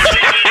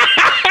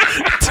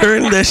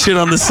 Turn that shit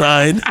on the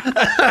side.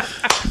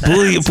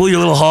 Pull your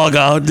little hog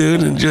out,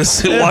 dude, and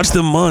just watch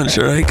them munch.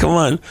 All right, come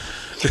on.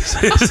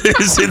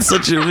 It's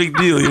such a big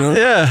deal, you know.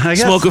 Yeah, I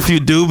guess. Smoke a few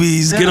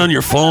doobies, get on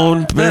your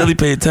phone, barely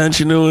pay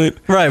attention to it.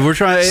 Right, we're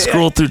trying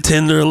scroll through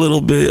Tinder a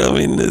little bit. I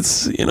mean,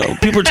 it's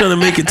people are trying to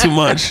make it too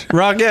much.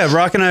 Rock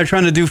and I are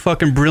trying to do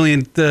fucking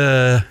brilliant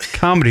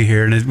comedy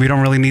here, and we don't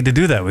really need to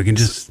do that. We can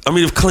just. I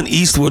mean, if Clint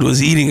Eastwood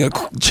was eating a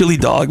chili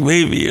dog,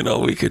 maybe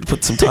we could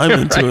put some time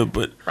into it.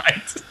 But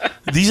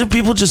these are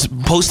people just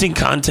posting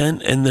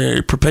content, and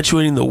they're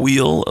perpetuating the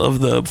wheel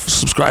of the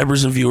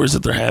subscribers and viewers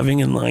that they're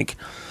having, and like.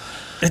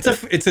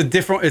 It's a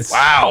different.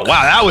 Wow.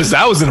 That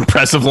was an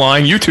impressive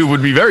line. YouTube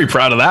would be very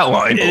proud of that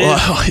line.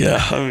 Wow.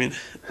 Yeah. I mean,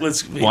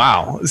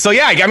 Wow. So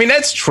yeah, I mean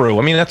that's true.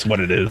 I mean that's what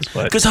it is.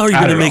 Because how are you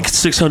going to make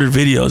 600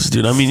 videos,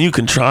 dude? I mean, you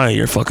can try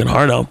your fucking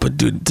heart out, but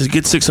dude, to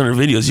get 600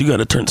 videos, you got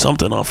to turn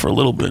something off for a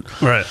little bit.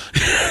 Right.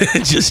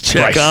 Just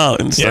check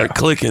out and start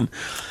clicking.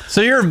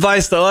 So your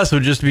advice to us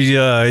would just be,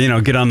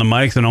 get on the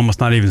mics and almost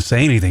not even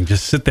say anything.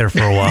 Just sit there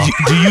for a while.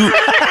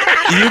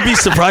 You'd be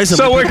surprised.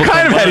 So we're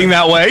kind of heading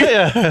that way.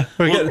 Yeah.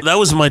 Well, that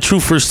was my true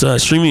first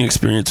streaming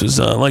experience. Was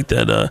like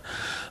that.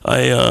 I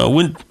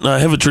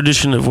have a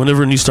tradition of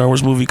whenever a new Star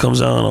Wars movie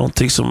comes out, I'll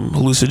take some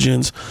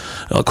hallucinogens.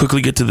 I'll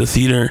quickly get to the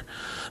theater.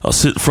 I'll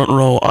sit front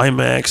row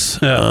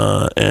IMAX,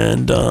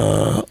 and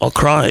I'll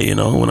cry,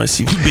 when I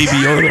see Baby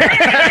Yoda.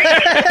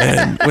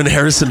 And when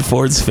Harrison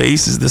Ford's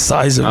face is the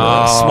size of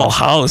a small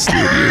house, dude,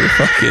 you're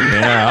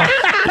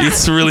fucking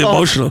it's really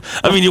emotional.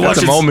 I mean, you watch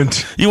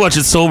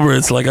it sober.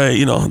 It's like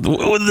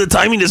the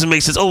timing doesn't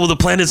make sense. Oh, well, the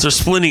planets are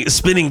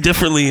spinning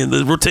differently, and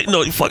the rotation.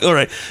 No, fuck. All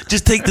right,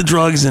 just take the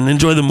drugs and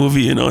enjoy the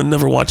movie, and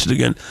never watch it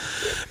again.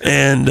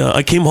 And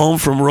I came home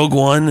from Rogue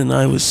One, and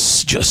I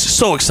was just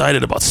so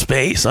excited about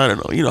space. I don't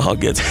know, you know how it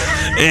gets.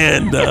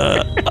 And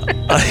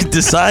I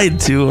decide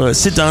to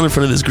sit down in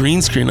front of this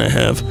green screen I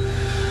have.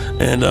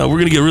 And we're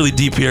going to get really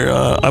deep here.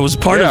 I was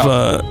part of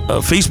a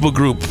Facebook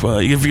group.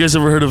 Have you guys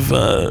ever heard of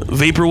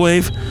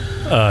Vaporwave?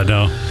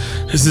 No.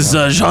 It's this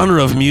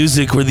genre of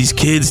music where these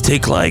kids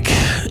take like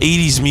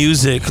 80s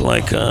music,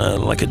 like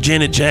a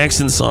Janet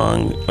Jackson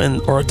song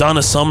or a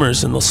Donna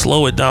Summers, and they'll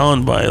slow it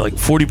down by like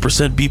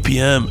 40%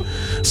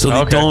 BPM so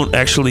they don't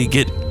actually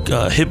get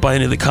hit by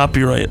any of the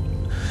copyright.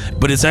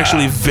 But it's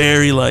actually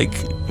very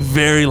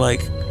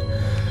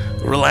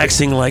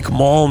relaxing, like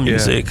mall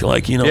music,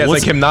 like it's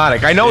like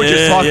hypnotic. I know what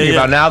you're talking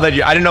about now that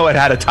I didn't know it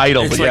had a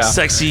title. It's but like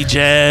sexy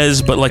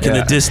jazz, but like in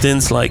the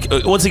distance, like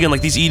once again, like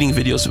these eating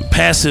videos,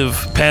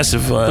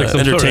 passive like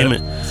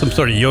entertainment, some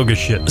sort of yoga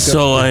shit.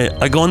 So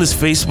I go on this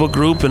Facebook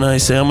group and I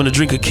say I'm going to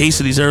drink a case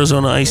of these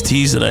Arizona iced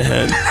teas that I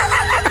had,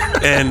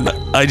 and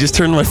I just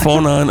turned my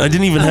phone on. I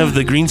didn't even have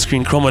the green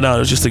screen chromed out. It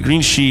was just a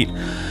green sheet.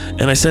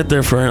 And I sat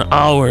there for an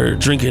hour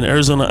drinking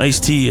Arizona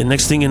iced tea, and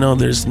next thing you know,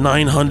 there's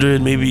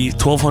 900, maybe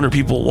 1,200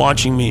 people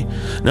watching me,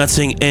 not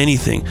saying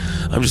anything.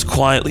 I'm just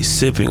quietly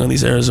sipping on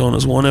these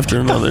Arizonas one after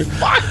another.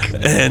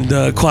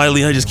 And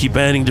quietly, I just keep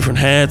adding different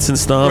hats and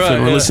stuff,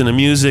 and we're listening to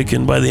music,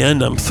 and by the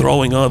end, I'm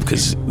throwing up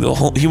because the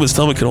whole human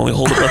stomach can only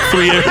hold about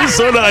 3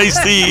 Arizona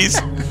iced teas.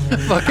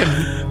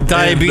 Fucking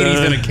diabetes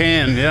in a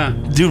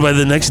can, Dude, by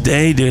the next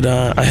day,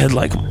 I had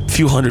like a few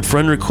few hundred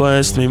friend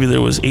requests. Maybe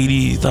there was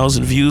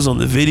 80,000 views on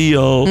the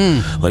video.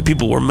 Like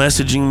people were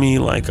messaging me.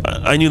 Like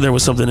I knew there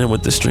was something in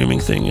with the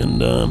streaming thing,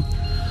 and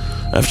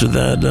after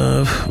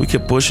that, we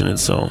kept pushing it.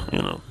 So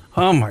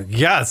Oh my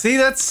God! See,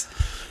 that's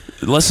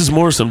less is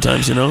more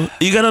sometimes.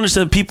 You gotta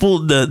understand people,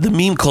 the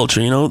meme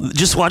culture.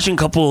 Just watching a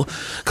couple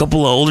of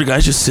older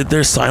guys just sit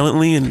there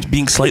silently and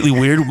being slightly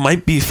weird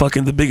might be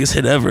fucking the biggest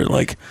hit ever.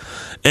 Like.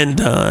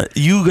 And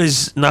you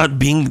guys not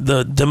being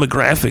the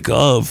demographic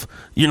of,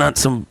 you're not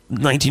some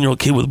 19-year-old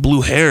kid with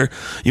blue hair.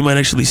 You might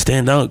actually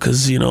stand out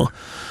because,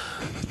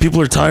 people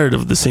are tired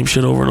of the same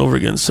shit over and over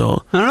again.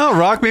 So I don't know,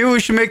 Rock. Maybe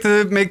we should make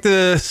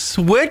the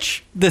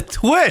switch the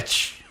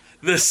Twitch.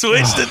 The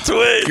switch to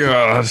Twitch.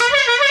 Gosh.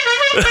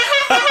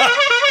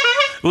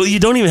 Well,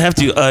 you don't even have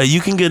to. You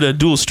can get a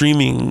dual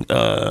streaming. There's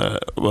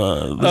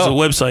a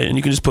website, and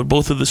you can just put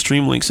both of the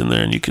stream links in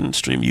there, and you can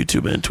stream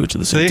YouTube and Twitch at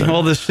the same time.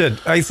 All this shit.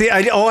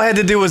 All I had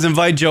to do was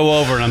invite Joe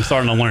over, and I'm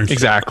starting to learn.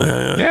 Exactly.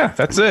 Yeah,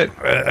 that's it.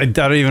 I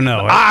don't even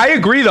know. I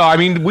agree, though. I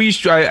mean,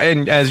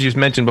 and as you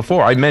mentioned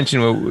before, I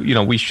mentioned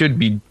we should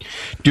be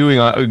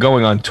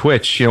going on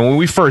Twitch. When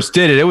we first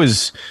did it, it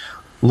was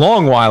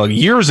long while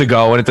years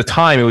ago, and at the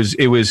time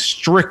it was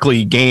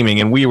strictly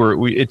gaming, and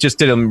it just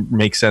didn't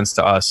make sense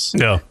to us.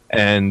 Yeah.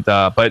 And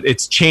but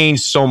it's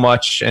changed so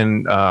much,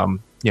 and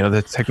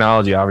the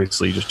technology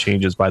obviously just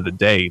changes by the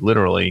day,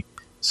 literally.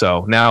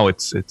 So now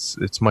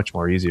it's much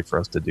more easy for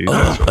us to do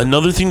that.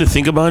 Another thing to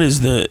think about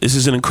is this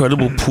is an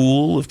incredible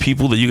pool of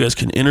people that you guys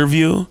can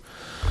interview,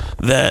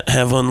 that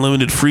have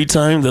unlimited free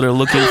time, that are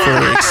looking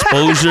for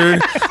exposure,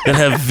 that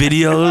have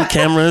video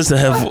cameras, that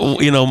have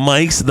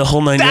mics, the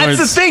whole nine yards.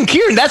 That's the thing,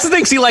 Kieran. That's the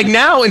thing. See, like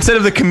now, instead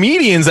of the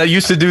comedians that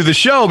used to do the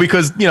show,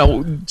 because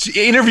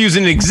interviews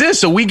didn't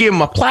exist, so we gave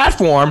them a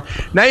platform.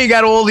 Now you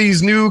got all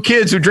these new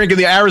kids who drinking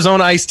the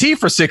Arizona iced tea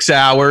for 6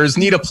 hours,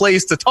 need a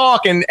place to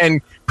talk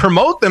and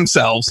promote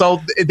themselves.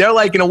 So they're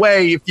like, in a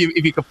way, if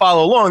you could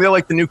follow along, they're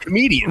like the new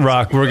comedians.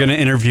 Rock, we're gonna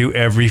interview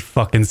every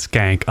fucking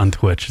skank on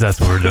Twitch. That's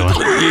what we're doing.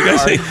 You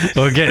guys,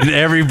 we're getting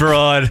every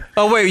broad.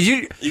 Oh wait,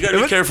 you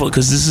gotta be careful,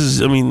 because this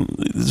is a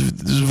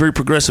very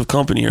progressive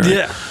company, right?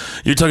 Yeah.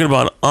 You're talking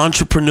about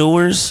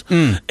entrepreneurs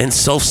and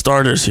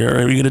self-starters here.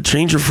 Right? You're gonna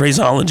change your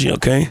phraseology,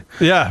 okay?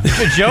 Yeah.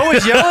 Joe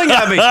is yelling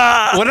at me.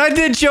 When I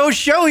did Joe's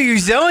show, he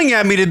was yelling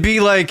at me to be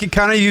like,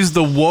 kind of use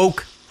the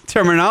woke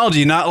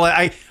terminology, not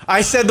like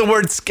I said the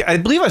word. I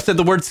believe I said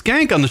the word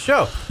skank on the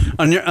show,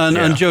 on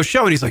Joe's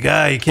show, and he's like, you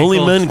can't.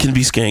 Only men can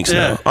be skanks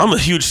now. I'm a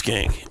huge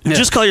skank. Yeah.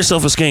 Just call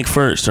yourself a skank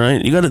first, right?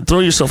 You got to throw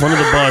yourself under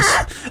the bus.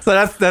 So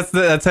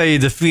that's how you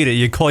defeat it.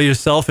 You call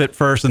yourself it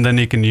first, and then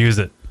you can use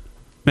it.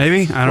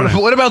 Maybe I don't know.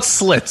 What about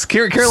slits?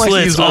 Kieran likes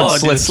to use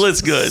slits.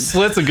 Slit's good.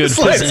 Slit's a good.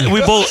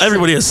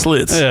 Everybody has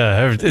slits.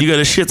 Yeah, you got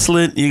a shit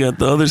slit. You got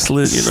the other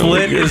slit.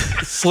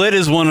 Slit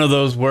is one of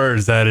those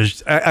words that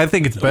is. I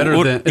think it's better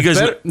than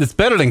it's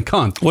better than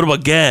cunt. What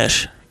about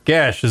gash?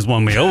 Gash is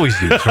one we always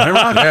use, right,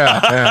 Ron?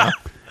 Yeah.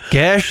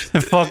 Gash,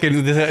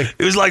 fucking. It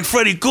was like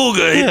Freddy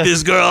Krueger hit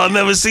this girl. I've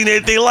never seen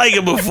anything like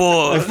it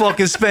before. I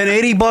fucking spent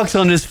 $80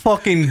 on this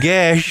fucking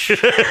gash.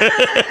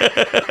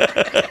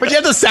 But you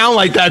have to sound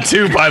like that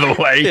too, by the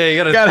way. Yeah,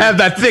 you gotta have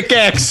that thick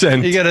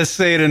accent. You gotta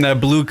say it in that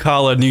blue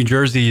collar New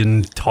Jersey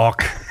and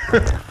talk.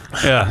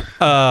 Yeah.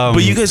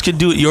 But you guys could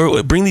do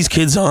it. Bring these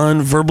kids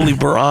on, verbally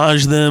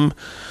barrage them.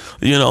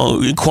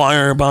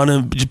 Inquire about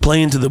them.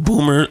 Play into the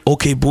boomer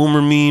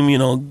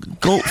meme.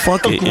 Go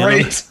fuck it.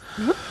 Great.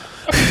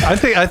 I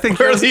think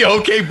where are the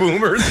okay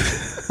boomers?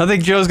 I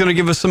think Joe's gonna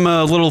give us some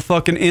little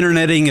fucking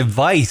interneting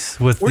advice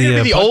with We're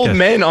gonna be the old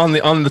men on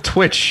the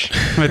Twitch.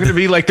 We're gonna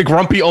be like the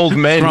grumpy old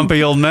men.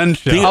 Grumpy old men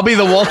show. I'll be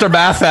the Walter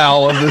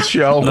Bathow of this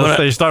show.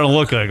 They're starting to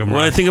look like them.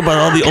 When I think about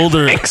all the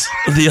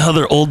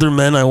other older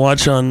men I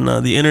watch on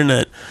the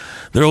internet,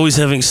 they're always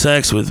having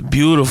sex with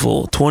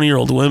beautiful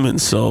 20-year-old women.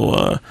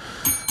 So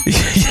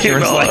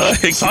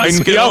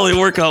it can only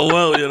work out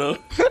well,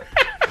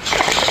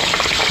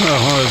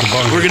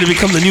 We're going to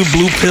become the new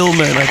blue pill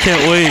men. I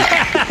can't wait.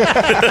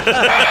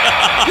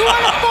 You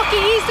want a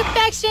fucking yeast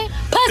infection?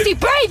 Pussy,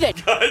 breathe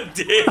it. God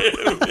damn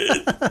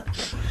it.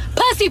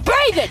 Pussy,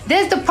 breathe it.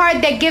 This is the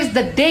part that gives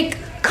the dick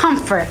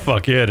comfort.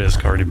 Fuck yeah, it is,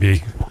 Cardi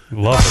B.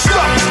 Love it.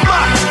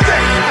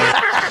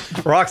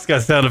 Rock's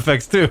got sound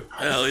effects too.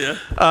 Hell yeah.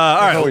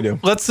 All right, we do.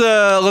 Let's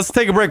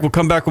take a break. We'll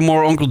come back with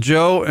more Uncle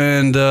Joe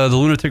and the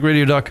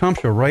lunaticradio.com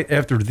show right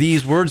after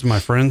these words, my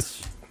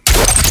friends.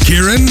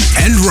 Kieran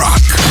and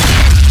Rock.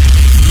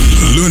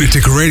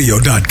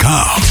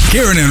 lunaticradio.com.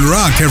 Kieran and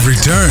Rock have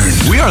returned.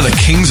 We are the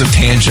kings of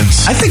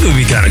tangents. I think it would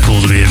be kind of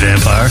cool to be a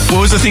vampire.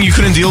 What was the thing you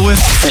couldn't deal with?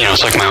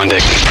 Suck my own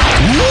dick.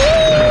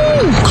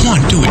 Woo! Come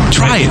on, do it.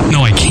 Try it.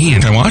 No, I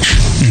can't. Can I watch?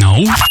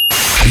 No.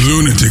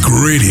 Lunatic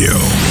Radio.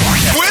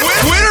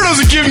 Twitter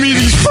doesn't give me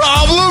these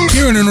problems.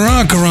 Kieran and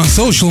Rock are on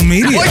social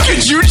media. Why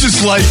can't you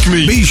just like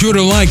me? Be sure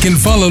to like and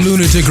follow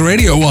Lunatic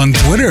Radio on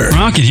Twitter.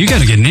 Rocket, you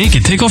gotta get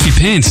naked. Take off your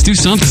pants. Do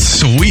something.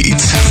 Sweet.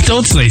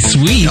 Don't say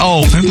sweet.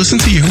 Oh, I listen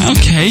to you.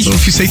 Okay. So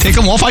if you say take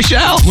them off, I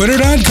shall.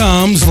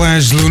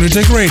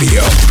 Twitter.com/Lunatic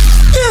Radio.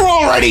 They're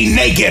already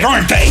naked,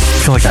 aren't they?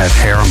 I feel like I have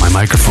hair on my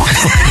microphone.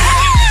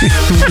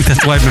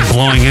 That's why I've been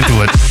blowing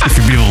into it, if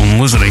you're people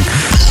listening.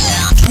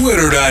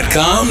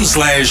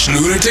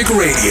 Twitter.com/lunatic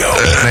radio.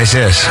 Nice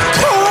ass.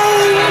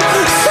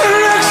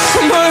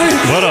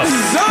 What up?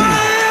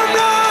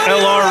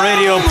 LR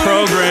radio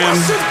program.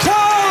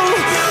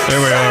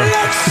 There we are.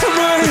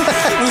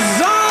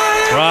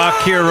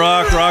 Rock here,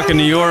 rock in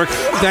New York.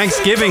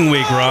 Thanksgiving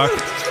week, Rock.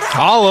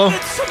 Holla.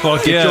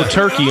 Fuck Get yeah. your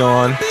turkey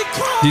on.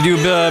 You do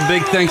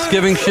big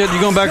Thanksgiving shit? You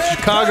going back to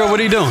Chicago? What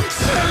are you doing?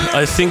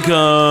 I think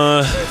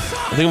I'm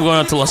going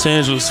out to Los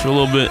Angeles for a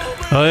little bit.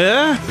 Oh,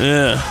 yeah?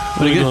 Yeah.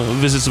 What are you going to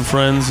visit some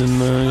friends and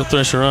go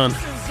thrash around?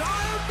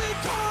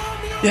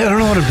 Yeah, I don't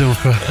know what I'm doing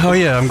for. Oh,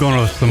 yeah, I'm going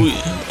to some.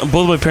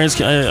 Both my parents,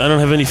 I don't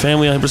have any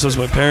family out here besides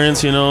my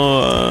parents, and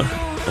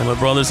my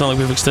brother. It's not like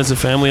we have extensive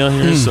family out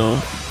here, so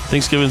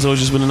Thanksgiving's always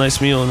just been a nice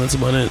meal, and that's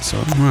about it. So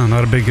Well,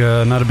 not a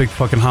big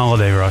fucking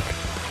holiday, Rock.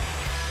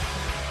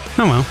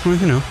 Oh, well,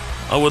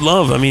 I would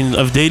love. I mean,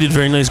 I've dated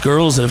very nice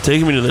girls that have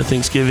taken me to their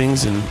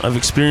Thanksgivings, and I've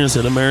experienced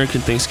that American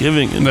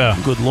Thanksgiving, and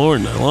good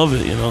Lord, I love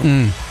it,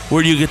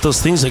 Where do you get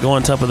those things that go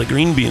on top of the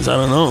green beans? I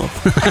don't know.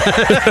 What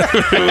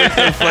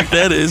the fuck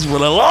that is,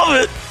 but I love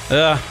it.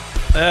 Yeah,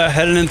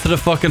 heading into the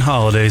fucking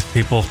holidays,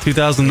 people.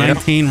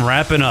 2019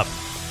 wrapping up.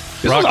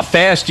 This was a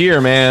fast year,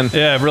 man.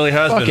 Yeah, it really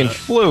has fucking been.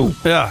 flew.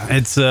 Yeah,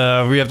 it's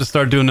we have to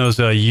start doing those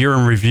year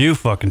in review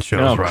fucking shows.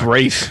 Oh, Rock.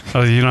 great.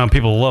 Oh,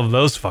 people love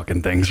those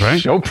fucking things,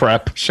 right? Show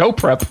prep.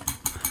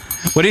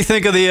 What do you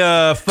think of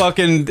the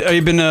fucking? Have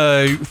you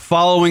been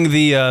following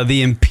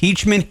the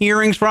impeachment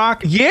hearings,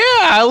 Rock?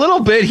 Yeah, a little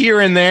bit here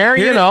and there.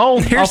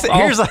 Here's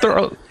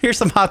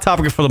some hot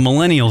topic for the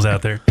millennials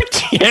out there.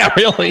 Yeah,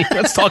 really.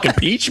 Let's talk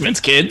impeachments,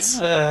 kids.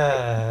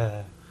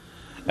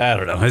 I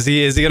don't know. Is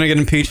he gonna get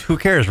impeached? Who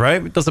cares,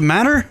 right? It doesn't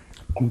matter.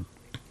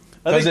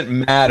 Doesn't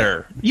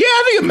matter. Yeah,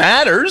 I think it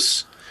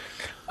matters.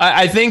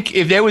 I think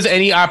if there was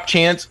any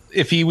chance,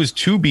 if he was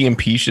to be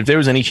impeached, if there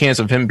was any chance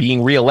of him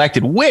being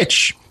reelected,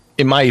 which,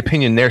 in my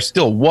opinion, there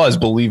still was,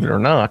 believe it or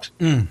not.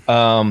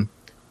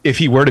 If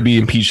he were to be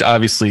impeached,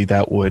 obviously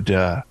that would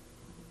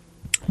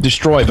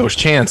destroy those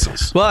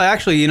chances. Well,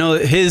 actually,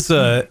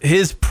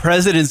 his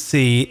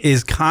presidency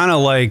is kind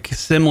of like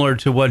similar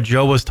to what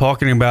Joe was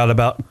talking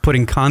about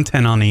putting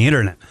content on the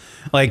internet.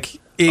 Like,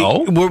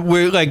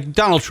 we're like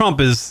Donald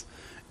Trump is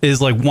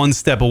like one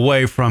step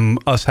away from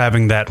us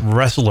having that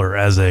wrestler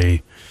as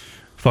a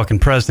fucking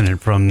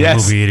president from the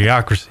movie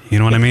Idiocracy. You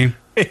know what I mean?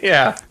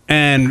 Yeah.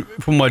 And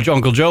from what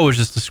Uncle Joe was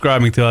just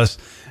describing to us,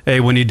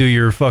 hey, when you do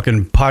your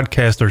fucking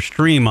podcast or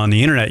stream on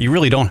the internet, you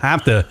really don't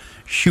have to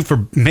shoot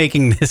for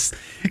making this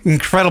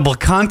incredible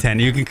content.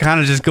 You can kind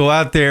of just go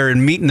out there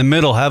and meet in the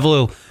middle,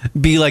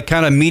 be like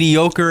kind of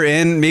mediocre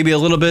and maybe a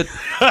little bit,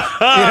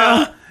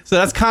 So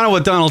that's kind of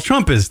what Donald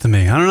Trump is to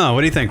me. I don't know. What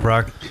do you think,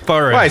 Rock?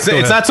 Right.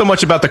 It's not so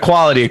much about the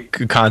quality of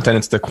content;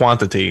 it's the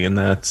quantity, and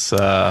that's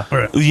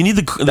you need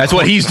that's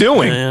what he's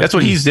doing. Yeah. That's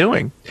what he's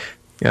doing.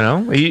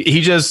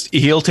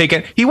 He'll take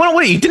it. He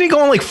didn't he go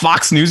on like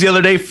Fox News the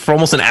other day for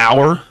almost an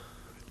hour?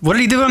 What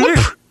did he do on there?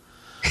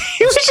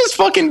 He was just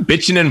fucking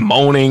bitching and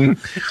moaning.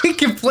 He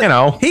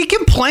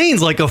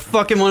complains like a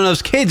fucking one of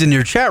those kids in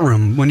your chat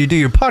room when you do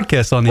your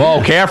podcast on the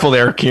internet. Careful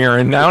there,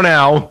 Kieran.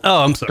 Now.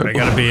 Oh, I'm sorry. I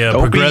gotta be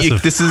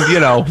progressive. This is,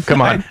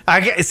 come on. I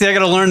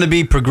gotta learn to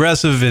be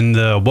progressive and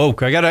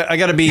woke. I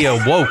gotta be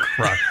woke,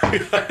 Rock.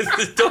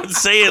 Don't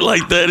say it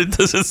like that. It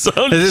doesn't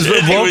sound.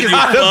 You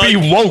gotta be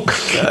woke.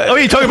 Oh,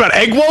 you talking about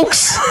egg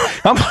wokes?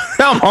 I'm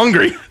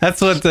hungry. That's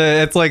what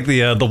it's like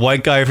the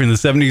white guy from the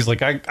 70s.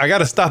 Like I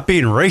gotta stop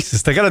being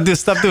racist. I gotta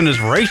stop doing this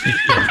racist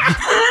shit.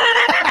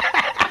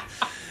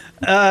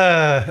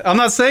 I'm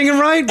not saying it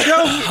right,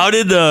 Joe. How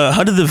did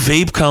the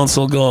vape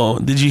council go?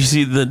 Did you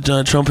see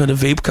that Trump had a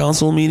vape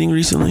council meeting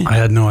recently? I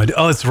had no idea.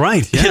 Oh, it's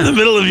right. Yeah. In the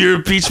middle of your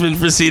impeachment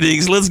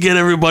proceedings, let's get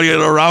everybody at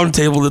a round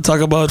table to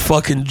talk about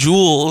fucking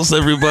Juuls.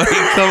 Everybody,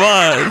 come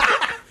on.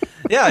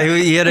 Yeah,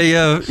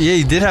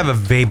 he did have a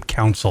vape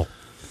council.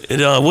 It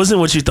wasn't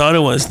what you thought it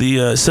was.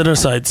 They set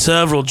aside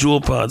several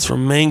Juul pods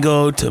from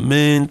mango to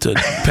mint to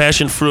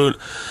passion fruit,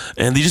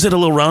 and they just had a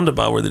little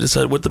roundabout where they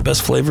decided what the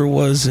best flavor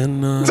was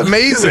and it's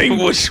amazing.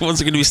 Which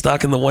ones are going to be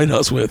stocking the White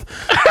House with.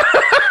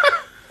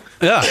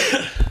 Yeah,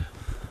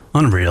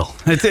 unreal.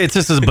 It's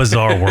just a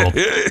bizarre world.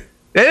 It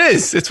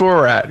is. It's where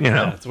we're at.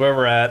 It's where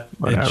we're at.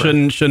 Whatever.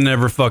 It shouldn't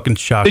ever fucking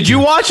shock. Did you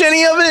watch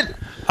any of it?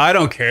 I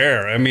don't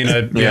care. I mean,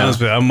 to be honest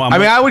with you,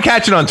 I would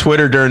catch it on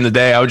Twitter during the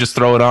day. I would just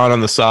throw it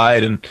on the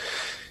side and.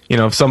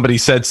 If somebody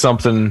said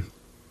something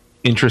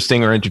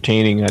interesting or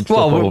entertaining, I'd flip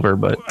over.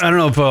 But I don't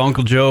know if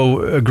Uncle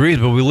Joe agrees,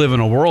 but we live in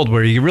a world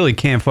where you really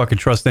can't fucking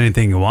trust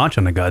anything you watch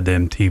on the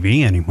goddamn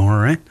TV anymore,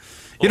 right?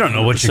 You don't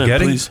know what you're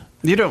getting. Please.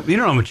 You don't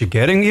know what you're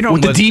getting. You don't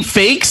with the deep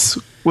fakes.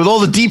 With all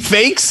the deep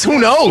fakes, who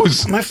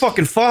knows? My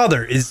fucking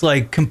father is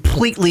like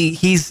completely.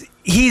 He's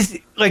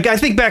like, I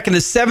think back in the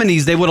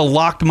 70s they would have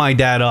locked my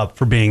dad up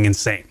for being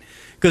insane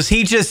because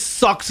he just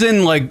sucks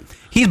in like.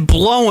 He's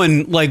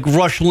blowing like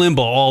Rush Limbaugh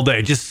all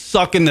day, just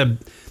sucking the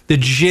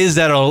jizz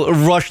out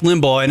of Rush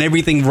Limbaugh, and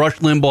everything Rush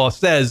Limbaugh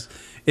says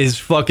is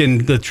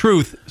fucking the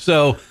truth.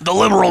 So the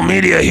liberal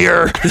media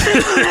here.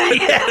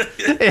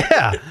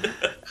 yeah.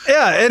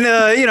 Yeah, and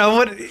you know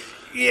what?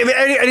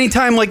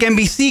 Anytime like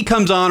NBC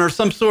comes on or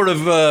some sort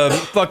of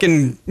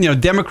fucking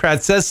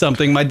Democrat says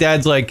something, my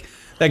dad's like,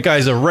 that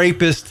guy's a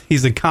rapist.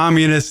 He's a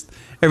communist.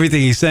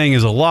 Everything he's saying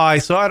is a lie.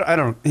 So I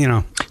don't,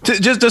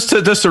 Just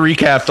to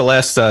recap the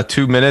last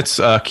 2 minutes,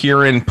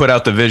 Kieran put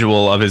out the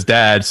visual of his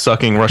dad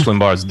sucking Rush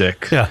Limbaugh's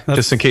dick. Yeah,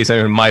 just in case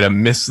anyone might have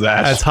missed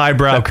that. That's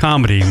highbrow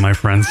comedy, my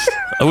friends.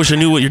 I wish I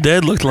knew what your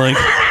dad looked like.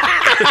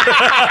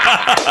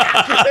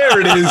 There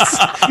it is.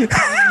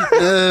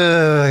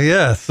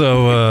 Yeah.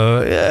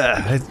 So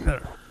yeah,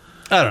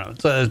 I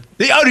don't know.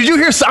 Did you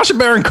hear Sacha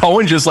Baron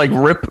Cohen just like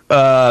rip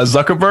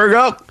Zuckerberg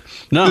up?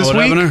 No, this what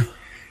week? happened there?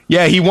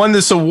 Yeah, he won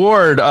this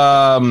award.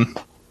 I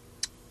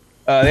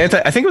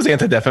think it was the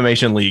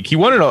Anti-Defamation League. He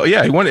won it.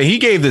 Yeah, he won it. He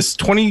gave this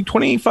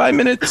 25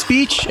 minute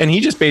speech, and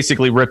he just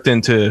basically ripped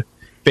into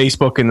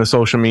Facebook and the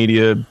social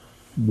media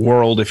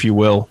world, if you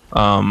will,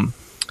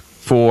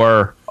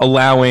 for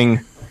allowing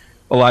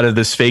a lot of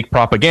this fake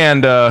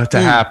propaganda to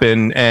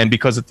happen. And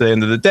because at the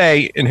end of the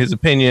day, in his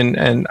opinion,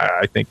 and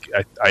I think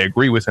I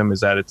agree with him, is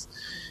that it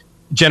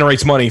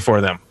generates money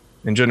for them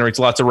and generates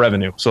lots of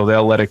revenue, so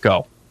they'll let it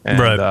go. And,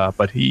 right.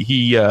 But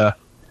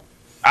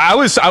I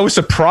was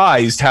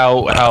surprised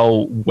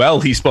how well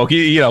he spoke.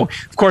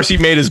 Of course, he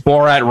made his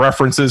Borat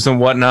references and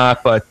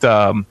whatnot, but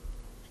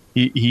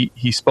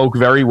he spoke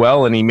very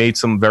well, and he made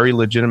some very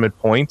legitimate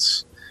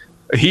points.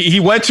 We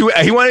went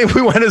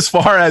as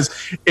far as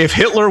if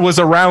Hitler was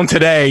around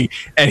today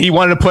and he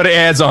wanted to put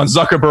ads on,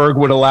 Zuckerberg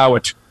would allow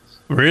it.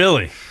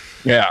 Really?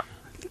 Yeah.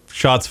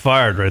 Shots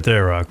fired right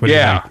there, Rock. What do you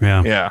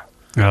think? Yeah.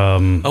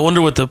 I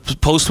wonder what the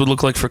post would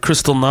look like for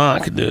Crystal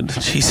Knock, dude.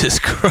 Jesus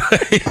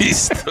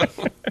Christ.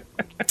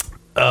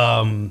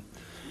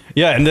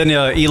 Yeah, and then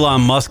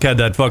Elon Musk had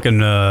that fucking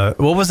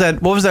what was that?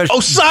 Oh,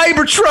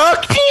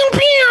 Cybertruck! Pew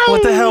pew!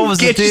 What the hell was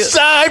Get your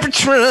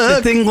Cybertruck!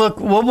 The thing look.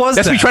 What was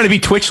That's that? me trying to be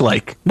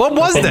Twitch-like. What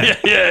was that?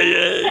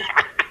 Yeah.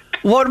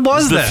 What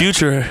was The that?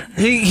 future.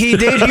 He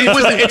did.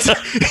 It's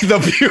the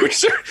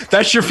future.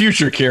 That's your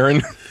future,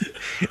 Karen.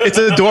 It's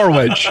a door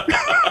wedge.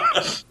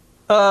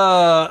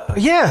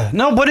 Yeah.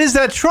 No. What is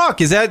that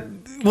truck?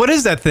 What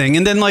is that thing?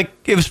 And then like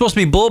it was supposed to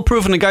be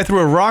bulletproof, and the guy threw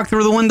a rock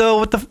through the window.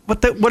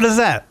 What is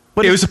that?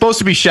 It was supposed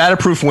to be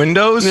shatterproof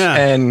windows,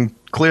 and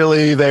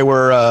clearly they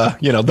were,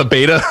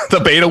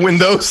 the beta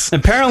windows.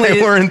 Apparently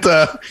they weren't.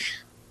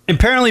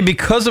 Apparently,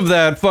 because of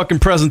that fucking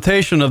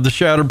presentation of the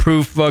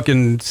shatterproof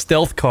fucking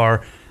stealth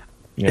car,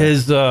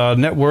 his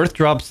net worth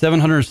dropped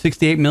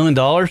 $768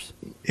 million.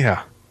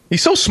 Yeah,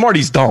 he's so smart.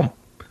 He's dumb.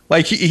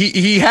 Like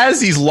he has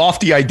these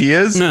lofty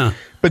ideas. Yeah.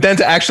 But then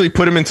to actually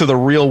put him into the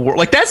real world,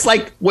 like that's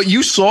like what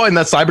you saw in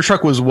that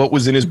Cybertruck was what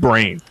was in his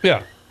brain.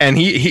 Yeah. And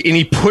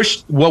he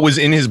pushed what was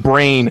in his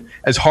brain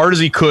as hard as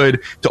he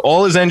could to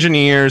all his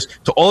engineers,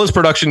 to all his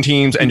production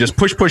teams, and just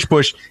push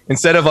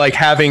instead of like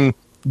having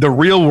the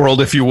real world,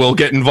 if you will,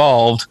 get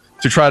involved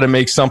to try to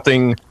make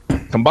something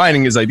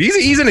combining his ideas.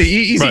 He's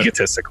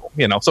egotistical,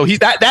 So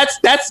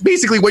that's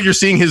basically what you're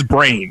seeing his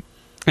brain.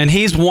 And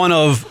he's one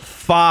of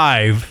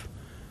 5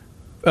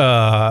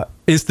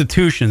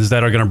 institutions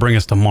that are going to bring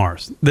us to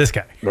Mars. This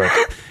guy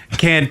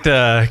can't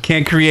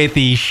create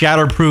the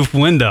shatterproof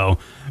window,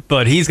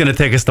 but he's going to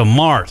take us to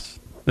Mars.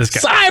 This guy.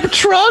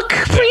 Cybertruck.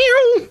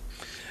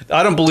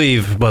 I don't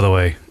believe, by the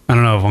way. I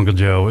don't know if Uncle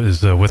Joe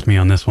is with me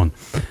on this one.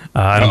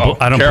 I don't.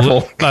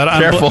 Careful.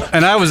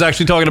 And I was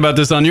actually talking about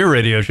this on your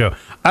radio show.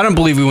 I don't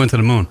believe we went to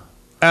the moon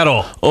at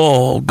all.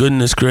 Oh,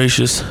 goodness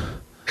gracious.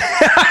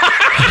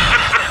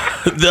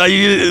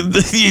 You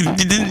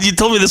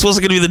told me this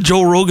wasn't going to be the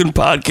Joe Rogan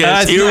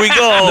podcast. Here we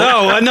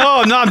go.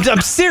 No,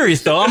 I'm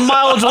serious though. I'm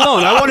mileage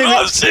alone. I won't even.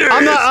 I'm serious.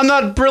 I'm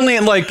not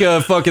brilliant like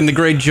fucking the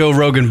great Joe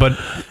Rogan, but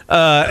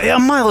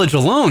I'm mileage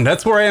alone.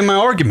 That's where I am. My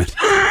argument.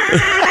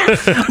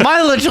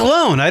 Mileage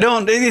alone.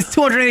 It's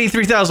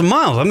 283,000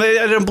 miles. I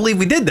don't believe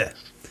we did that.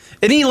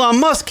 And Elon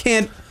Musk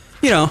can't.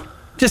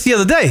 Just the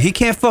other day, he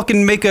can't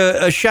fucking make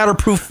a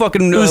shatterproof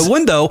fucking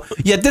window.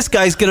 Yet this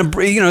guy's gonna,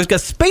 he's got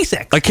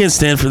SpaceX. I can't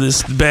stand for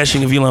this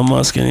bashing of Elon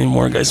Musk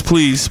anymore, guys.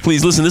 Please,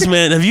 listen. This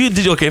man,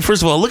 okay,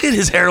 first of all, look at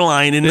his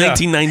hairline in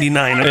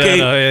 1999.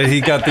 Okay, he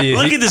got the.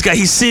 Look at this guy.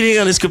 He's sitting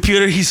on his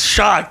computer. He's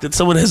shocked that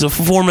someone has a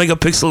 4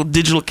 megapixel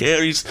digital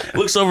camera. He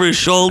looks over his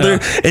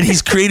shoulder and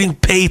he's creating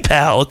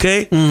PayPal.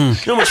 Okay, You know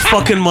how much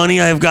fucking money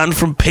I have gotten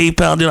from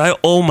PayPal, dude? I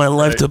owe my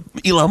life to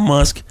Elon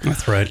Musk.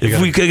 That's right. If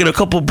we could get a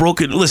couple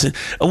broken,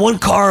 one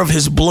car of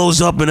his blows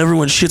up and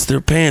everyone shits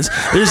their pants.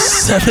 There's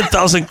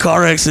 7,000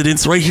 car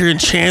accidents right here in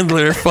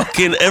Chandler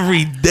fucking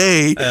every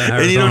day,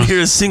 and you don't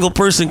hear a single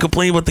person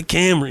complaining about the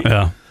Camry.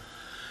 Yeah.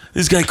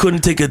 This guy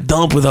couldn't take a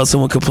dump without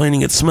someone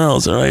complaining it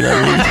smells, all right?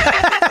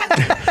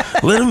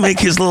 Let him make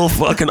his little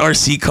fucking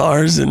RC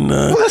cars and.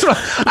 Well, that's what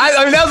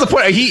I mean, that was the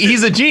point.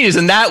 He's a genius,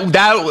 and that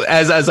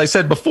as I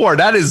said before,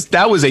 that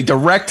was a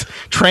direct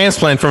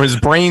transplant from his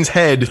brain's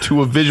head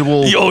to a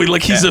visual.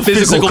 He's a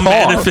physical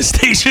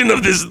manifestation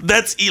of this.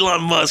 That's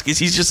Elon Musk.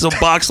 He's just a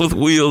box with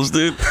wheels,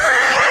 dude.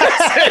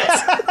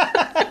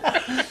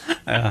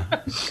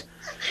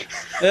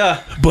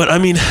 Yeah. But I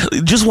mean,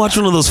 just watch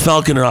one of those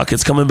Falcon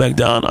rockets coming back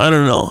down. I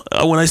don't know.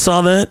 When I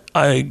saw that,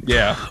 I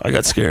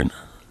got scared.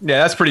 Yeah,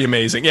 that's pretty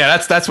amazing. Yeah,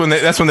 that's when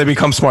they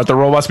become smart. The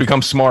robots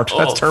become smart.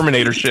 That's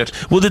Terminator shit.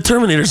 Well, the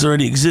Terminators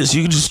already exist.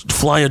 You can just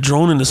fly a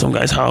drone into some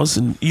guy's house,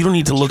 and you don't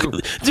need to look.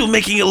 Dude,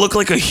 making it look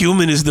like a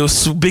human is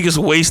the biggest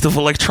waste of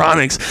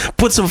electronics.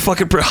 Put some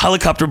fucking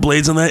helicopter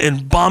blades on that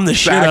and bomb the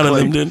shit out of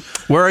them, dude.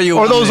 Where are you?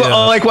 Or those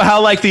like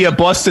how like the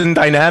Boston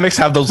Dynamics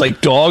have those like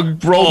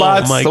dog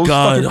robots. Oh my those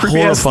god, fucking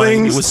creepy ass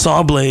horrifying! things. With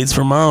saw blades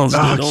for miles.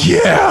 Oh,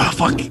 yeah,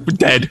 fuck, we're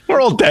dead.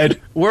 We're all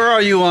dead. Where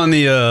are you on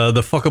the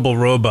fuckable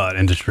robot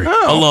industry?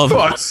 I love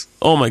it.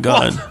 Oh my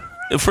god!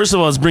 First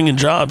of all, it's bringing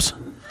jobs.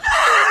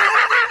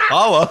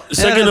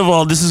 Second of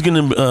all, this is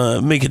going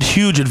to make it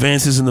huge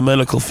advances in the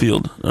medical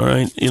field. All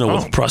right,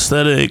 with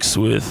prosthetics,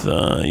 with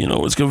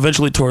it's going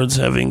eventually towards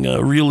having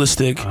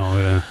realistic. Oh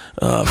yeah.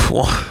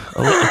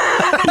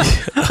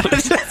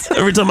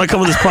 Every time I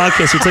come on this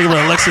podcast, we're talking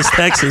about Alexis,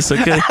 Texas.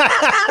 Okay.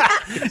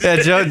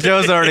 Yeah,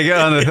 Joe's already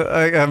on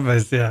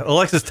the. Yeah,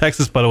 Alexis,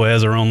 Texas, by the way,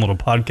 has her own little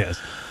podcast.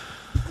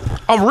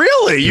 Oh,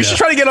 really? You should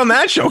try to get on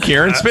that show,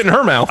 Kieran. Spit in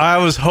her mouth. I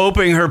was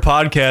hoping her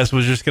podcast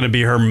was just going to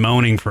be her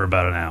moaning for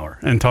about an hour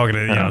and talking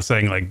to,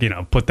 saying like,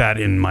 put that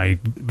in my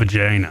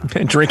vagina.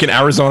 And drinking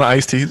Arizona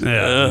iced teas.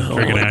 Yeah.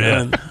 Drinking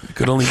God.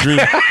 Could only dream.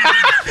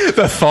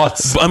 The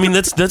thoughts. I mean,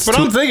 that's. But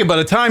I'm thinking by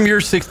the time you're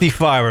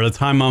 65 or the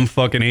time I'm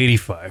fucking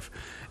 85,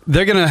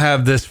 they're going to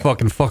have this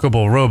fucking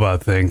fuckable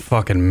robot thing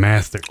fucking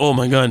mastered. Oh,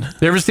 my God.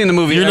 You ever seen the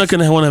movie? You're not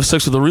going to want to have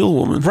sex with a real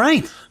woman.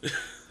 Right.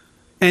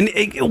 And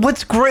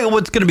what's going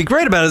to be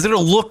great about it is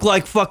it'll look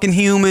like fucking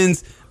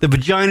humans. The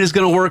vagina's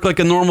going to work like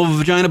a normal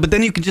vagina, but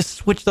then you can just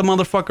switch the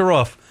motherfucker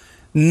off.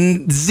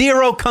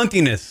 Zero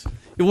cuntiness.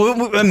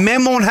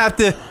 Men won't have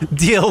to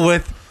deal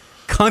with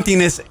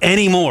cuntiness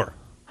anymore.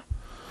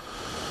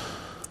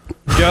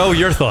 Joe,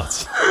 your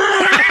thoughts?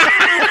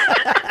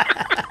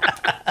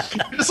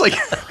 Just like,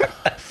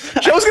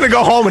 Joe's going to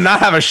go home and not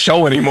have a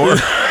show anymore.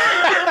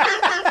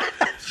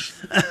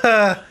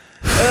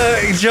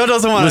 Joe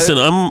doesn't want to. Listen,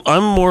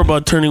 I'm more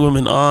about turning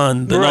women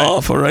on than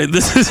off. All right,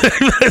 that's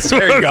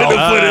where you go.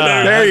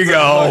 There you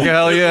go.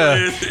 Hell yeah.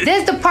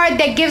 This is the part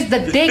that gives the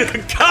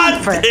dick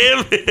comfort.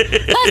 Damn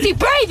it. Pussy,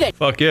 breathe it.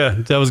 Fuck yeah,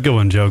 that was a good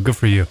one, Joe. Good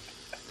for you.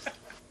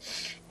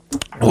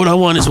 What I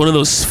want is one of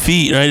those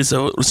feet, right? It's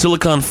a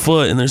silicone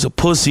foot, and there's a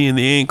pussy in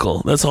the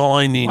ankle. That's all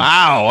I need.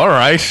 Wow. All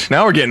right.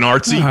 Now we're getting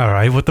artsy. All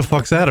right. What the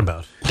fuck's that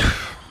about?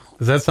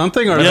 Is that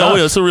something? Or yeah,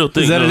 it's a real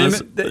thing. Is that no, an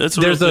image?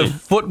 There's a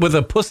foot with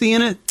a pussy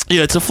in it?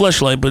 Yeah, it's a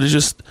fleshlight, but it's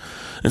just,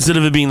 instead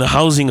of it being the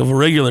housing of a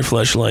regular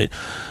fleshlight,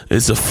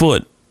 it's a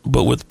foot,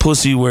 but with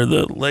pussy where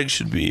the leg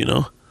should be,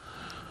 All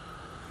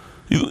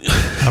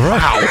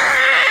right.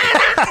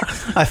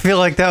 I feel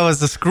like that was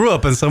a screw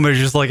up, and somebody's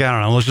just like, I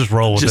don't know, let's just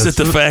roll with just this.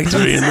 Just at the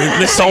factory, and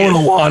then someone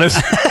will want us.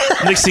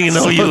 Next thing you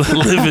know, you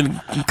live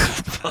in.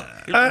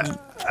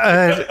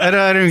 I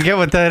don't even get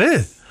what that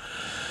is.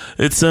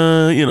 It's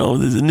the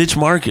niche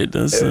market.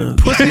 That's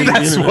pussy.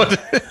 That's what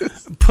it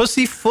is.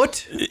 Pussy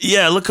foot.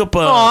 Yeah, look up.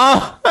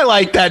 Aw, I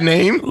like that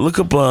name. Look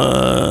up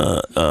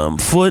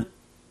foot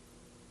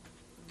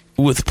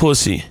with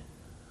pussy.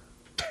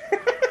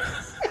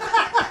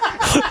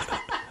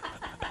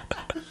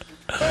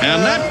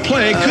 And that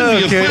play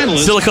could be a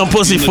finalist. Silicone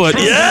pussy foot.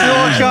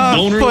 Yeah.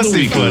 Silicone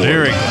pussy foot.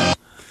 Here we go.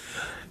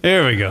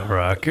 Here we go,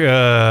 Rock.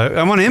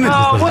 I want images.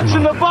 Oh, what's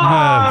in the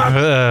box?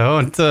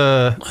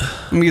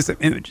 Let me get some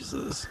images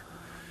of this.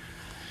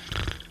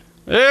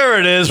 There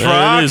it is, There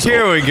Rock. it is.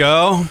 Here we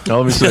go.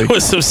 Let me see. There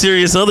was some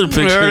serious other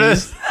pictures. There it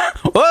is.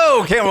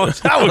 Whoa, camera.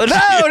 Oh,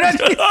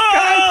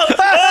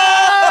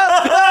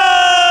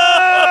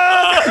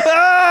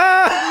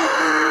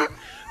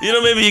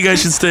 no, Maybe you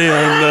guys should stay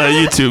on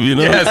YouTube,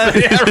 Yes,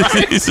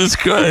 right. Jesus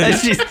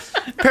Christ.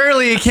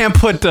 Apparently, you can't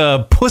put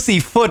pussy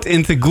foot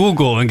into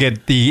Google and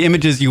get the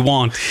images you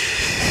want.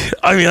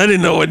 I mean, I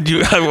didn't know what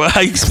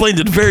I explained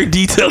it very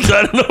detailed.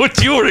 I don't know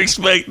what you were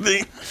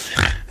expecting.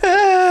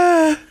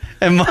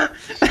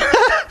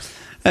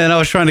 And I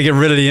was trying to get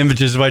rid of the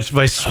images by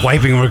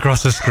swiping them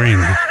across the screen.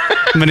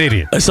 I'm an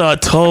idiot. I saw a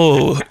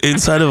toe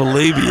inside of a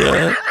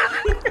labia,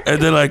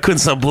 and then I couldn't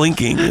stop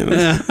blinking.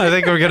 I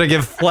think we're going to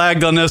get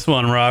flagged on this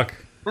one, Rock.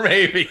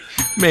 Maybe.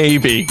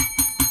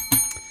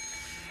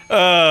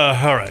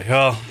 All right.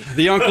 Well,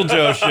 the Uncle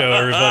Joe Show,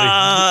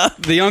 everybody.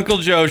 The Uncle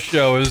Joe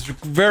Show is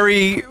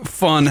very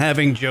fun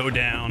having Joe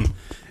down.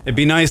 It'd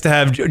be nice to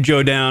have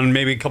Joe down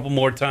maybe a couple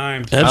more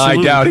times.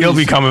 Absolutely. I doubt he'll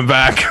be coming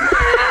back.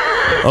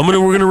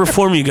 We're gonna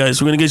reform you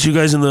guys. We're gonna get you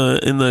guys in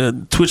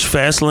the Twitch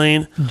fast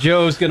lane.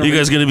 Joe's gonna. You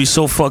guys gonna be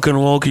so fucking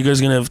woke. You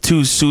guys gonna have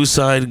 2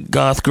 suicide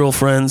goth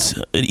girlfriends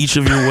at each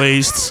of your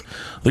waists.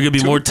 They're gonna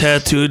be more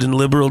tattooed and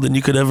liberal than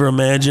you could ever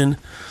imagine.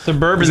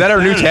 Suburban. Is that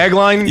our new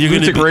tagline? You're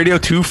Lunatic gonna be- Radio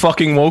 2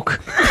 fucking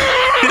woke.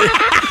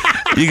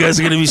 You guys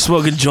are gonna be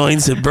smoking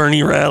joints at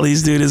Bernie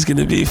rallies, dude. It's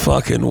gonna be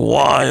fucking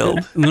wild.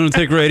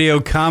 Lunatic Radio,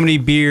 comedy,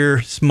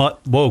 beer, smut,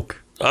 woke.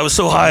 I was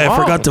so high, I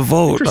forgot to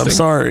vote. I'm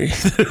sorry.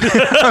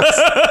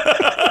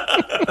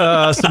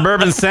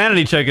 Suburban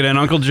Sanity checking in.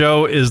 Uncle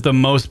Joe is the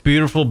most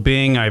beautiful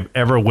being I've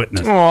ever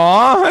witnessed.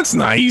 Aw, that's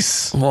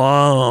nice.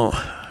 Wow.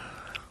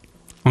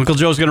 Uncle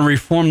Joe's going to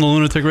reform the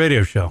Lunatic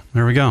Radio Show.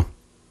 There we go.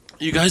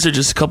 You guys are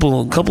just a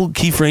couple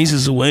key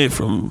phrases away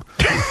from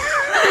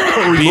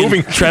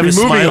removing Travis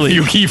Smiley. a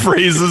few key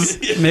phrases.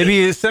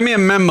 Maybe send me a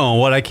memo on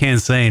what I can't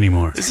say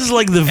anymore. This is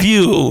like The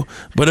View,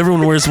 but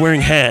everyone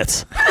wearing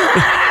hats.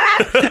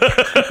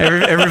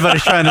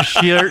 Everybody's trying to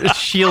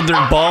shield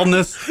their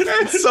baldness.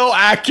 It's so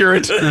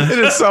accurate. It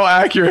is so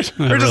accurate.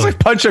 We're just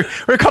like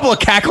we're a couple of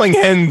cackling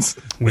hens.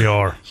 We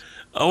are.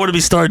 I want to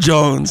be Star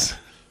Jones.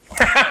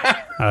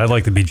 I'd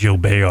like to be Jill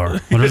Bayar.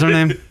 What is her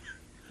name?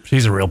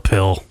 She's a real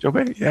pill. Joe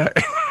Bayar, yeah.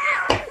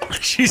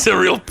 She's a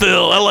real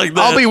pill. I like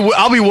that.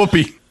 I'll be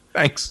Whoopi.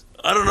 Thanks.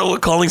 I don't know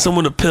what calling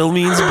someone a pill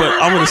means,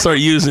 but I'm gonna start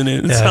using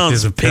it. It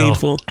sounds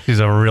painful. She's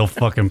a real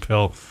fucking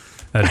pill.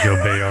 That's Joe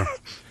Bayar.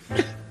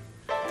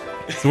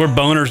 It's where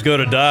boners go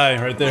to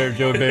die, right there,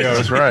 Joe Bayar.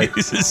 That's right.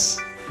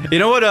 You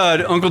know what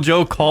Uncle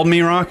Joe called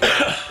me, Rock?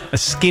 A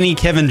skinny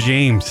Kevin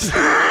James.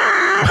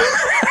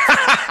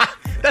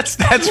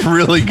 That's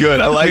really good.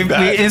 I like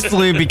that. We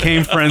instantly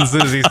became friends as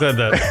soon as he said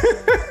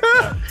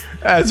that.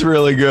 That's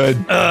really good.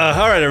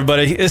 All right,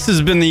 everybody. This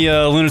has been the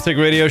Lunatic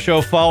Radio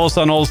Show. Follow us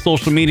on all the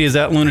social medias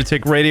at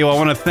Lunatic Radio. I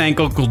want to thank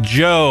Uncle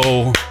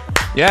Joe.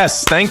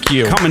 Yes, thank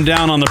you. Coming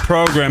down on the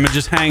program and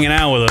just hanging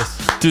out with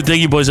us. Dude,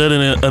 thank you, boys. I had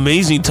an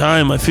amazing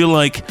time. I feel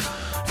like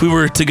if we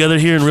were together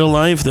here in real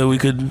life, that we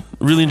could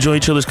really enjoy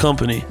each other's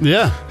company.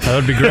 Yeah, that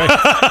would be great.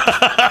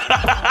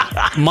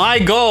 My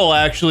goal,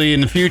 actually,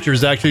 in the future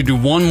is actually do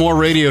one more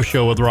radio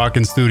show with Rock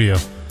in studio.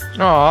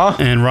 Aw.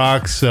 And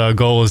Rock's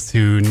goal is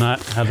to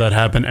not have that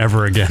happen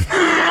ever again.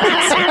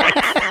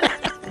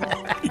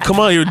 Come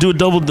on, you do a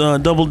double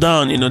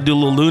down. You know, do a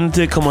little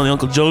Lunatic. Come on, the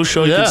Uncle Joe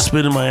Show. You can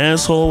spit in my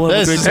asshole.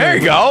 There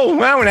you go.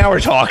 Now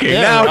we're talking.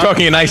 Yeah, now we're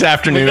talking a nice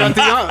afternoon.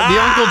 The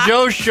Uncle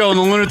Joe Show and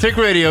the Lunatic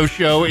Radio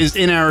Show is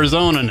in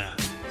Arizona now.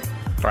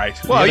 Right.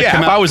 Well,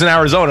 yeah. If I was in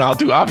Arizona, I'll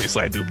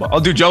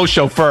do Joe's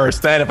show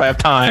first. Then, if I have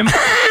time,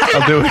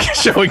 I'll do a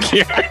show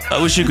here.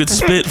 I wish you could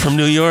spit from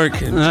New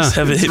York and just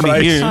have it hit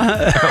me here.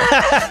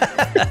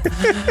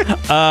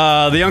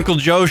 The Uncle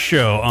Joe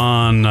Show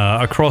on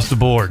across the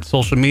board,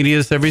 social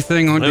medias,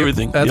 everything.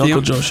 Everything. The Uncle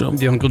Joe Show.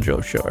 The Uncle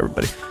Joe Show,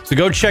 everybody. So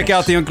go check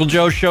out the Uncle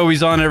Joe Show.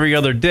 He's on every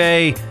other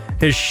day.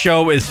 His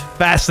show is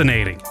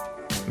fascinating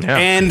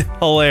and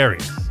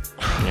hilarious.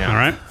 Yeah. All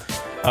right.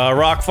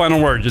 Rock,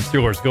 final words. It's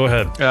yours. Go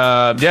ahead.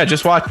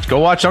 Just go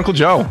watch Uncle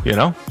Joe. You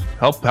know,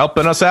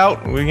 helping us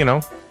out.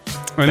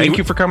 Thank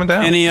you for coming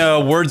down. Any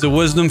words of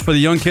wisdom for the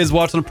young kids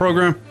watching the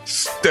program?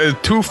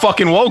 Too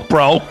fucking woke,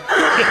 bro.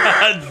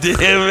 God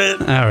damn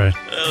it. All right.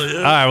 Yeah.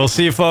 All right. We'll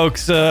see you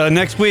folks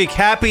next week.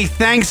 Happy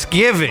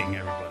Thanksgiving,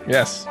 everybody.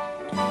 Yes.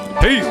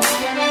 Peace.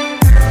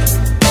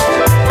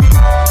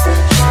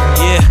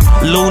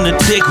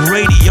 Lunatic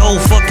Radio,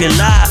 fucking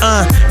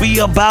lie, we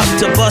about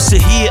to bust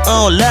it here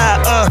on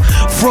live,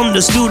 from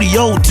the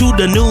studio to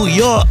the New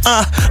York,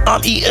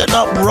 I'm eating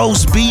up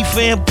roast beef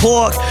and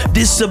pork.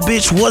 This a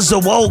bitch was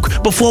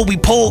awoke before we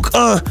poke,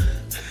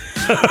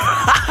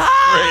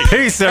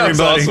 Peace,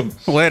 everybody. Awesome.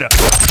 Later.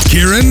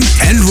 Kieran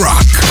and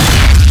Rock.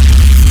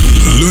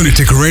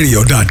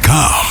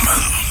 LunaticRadio.com.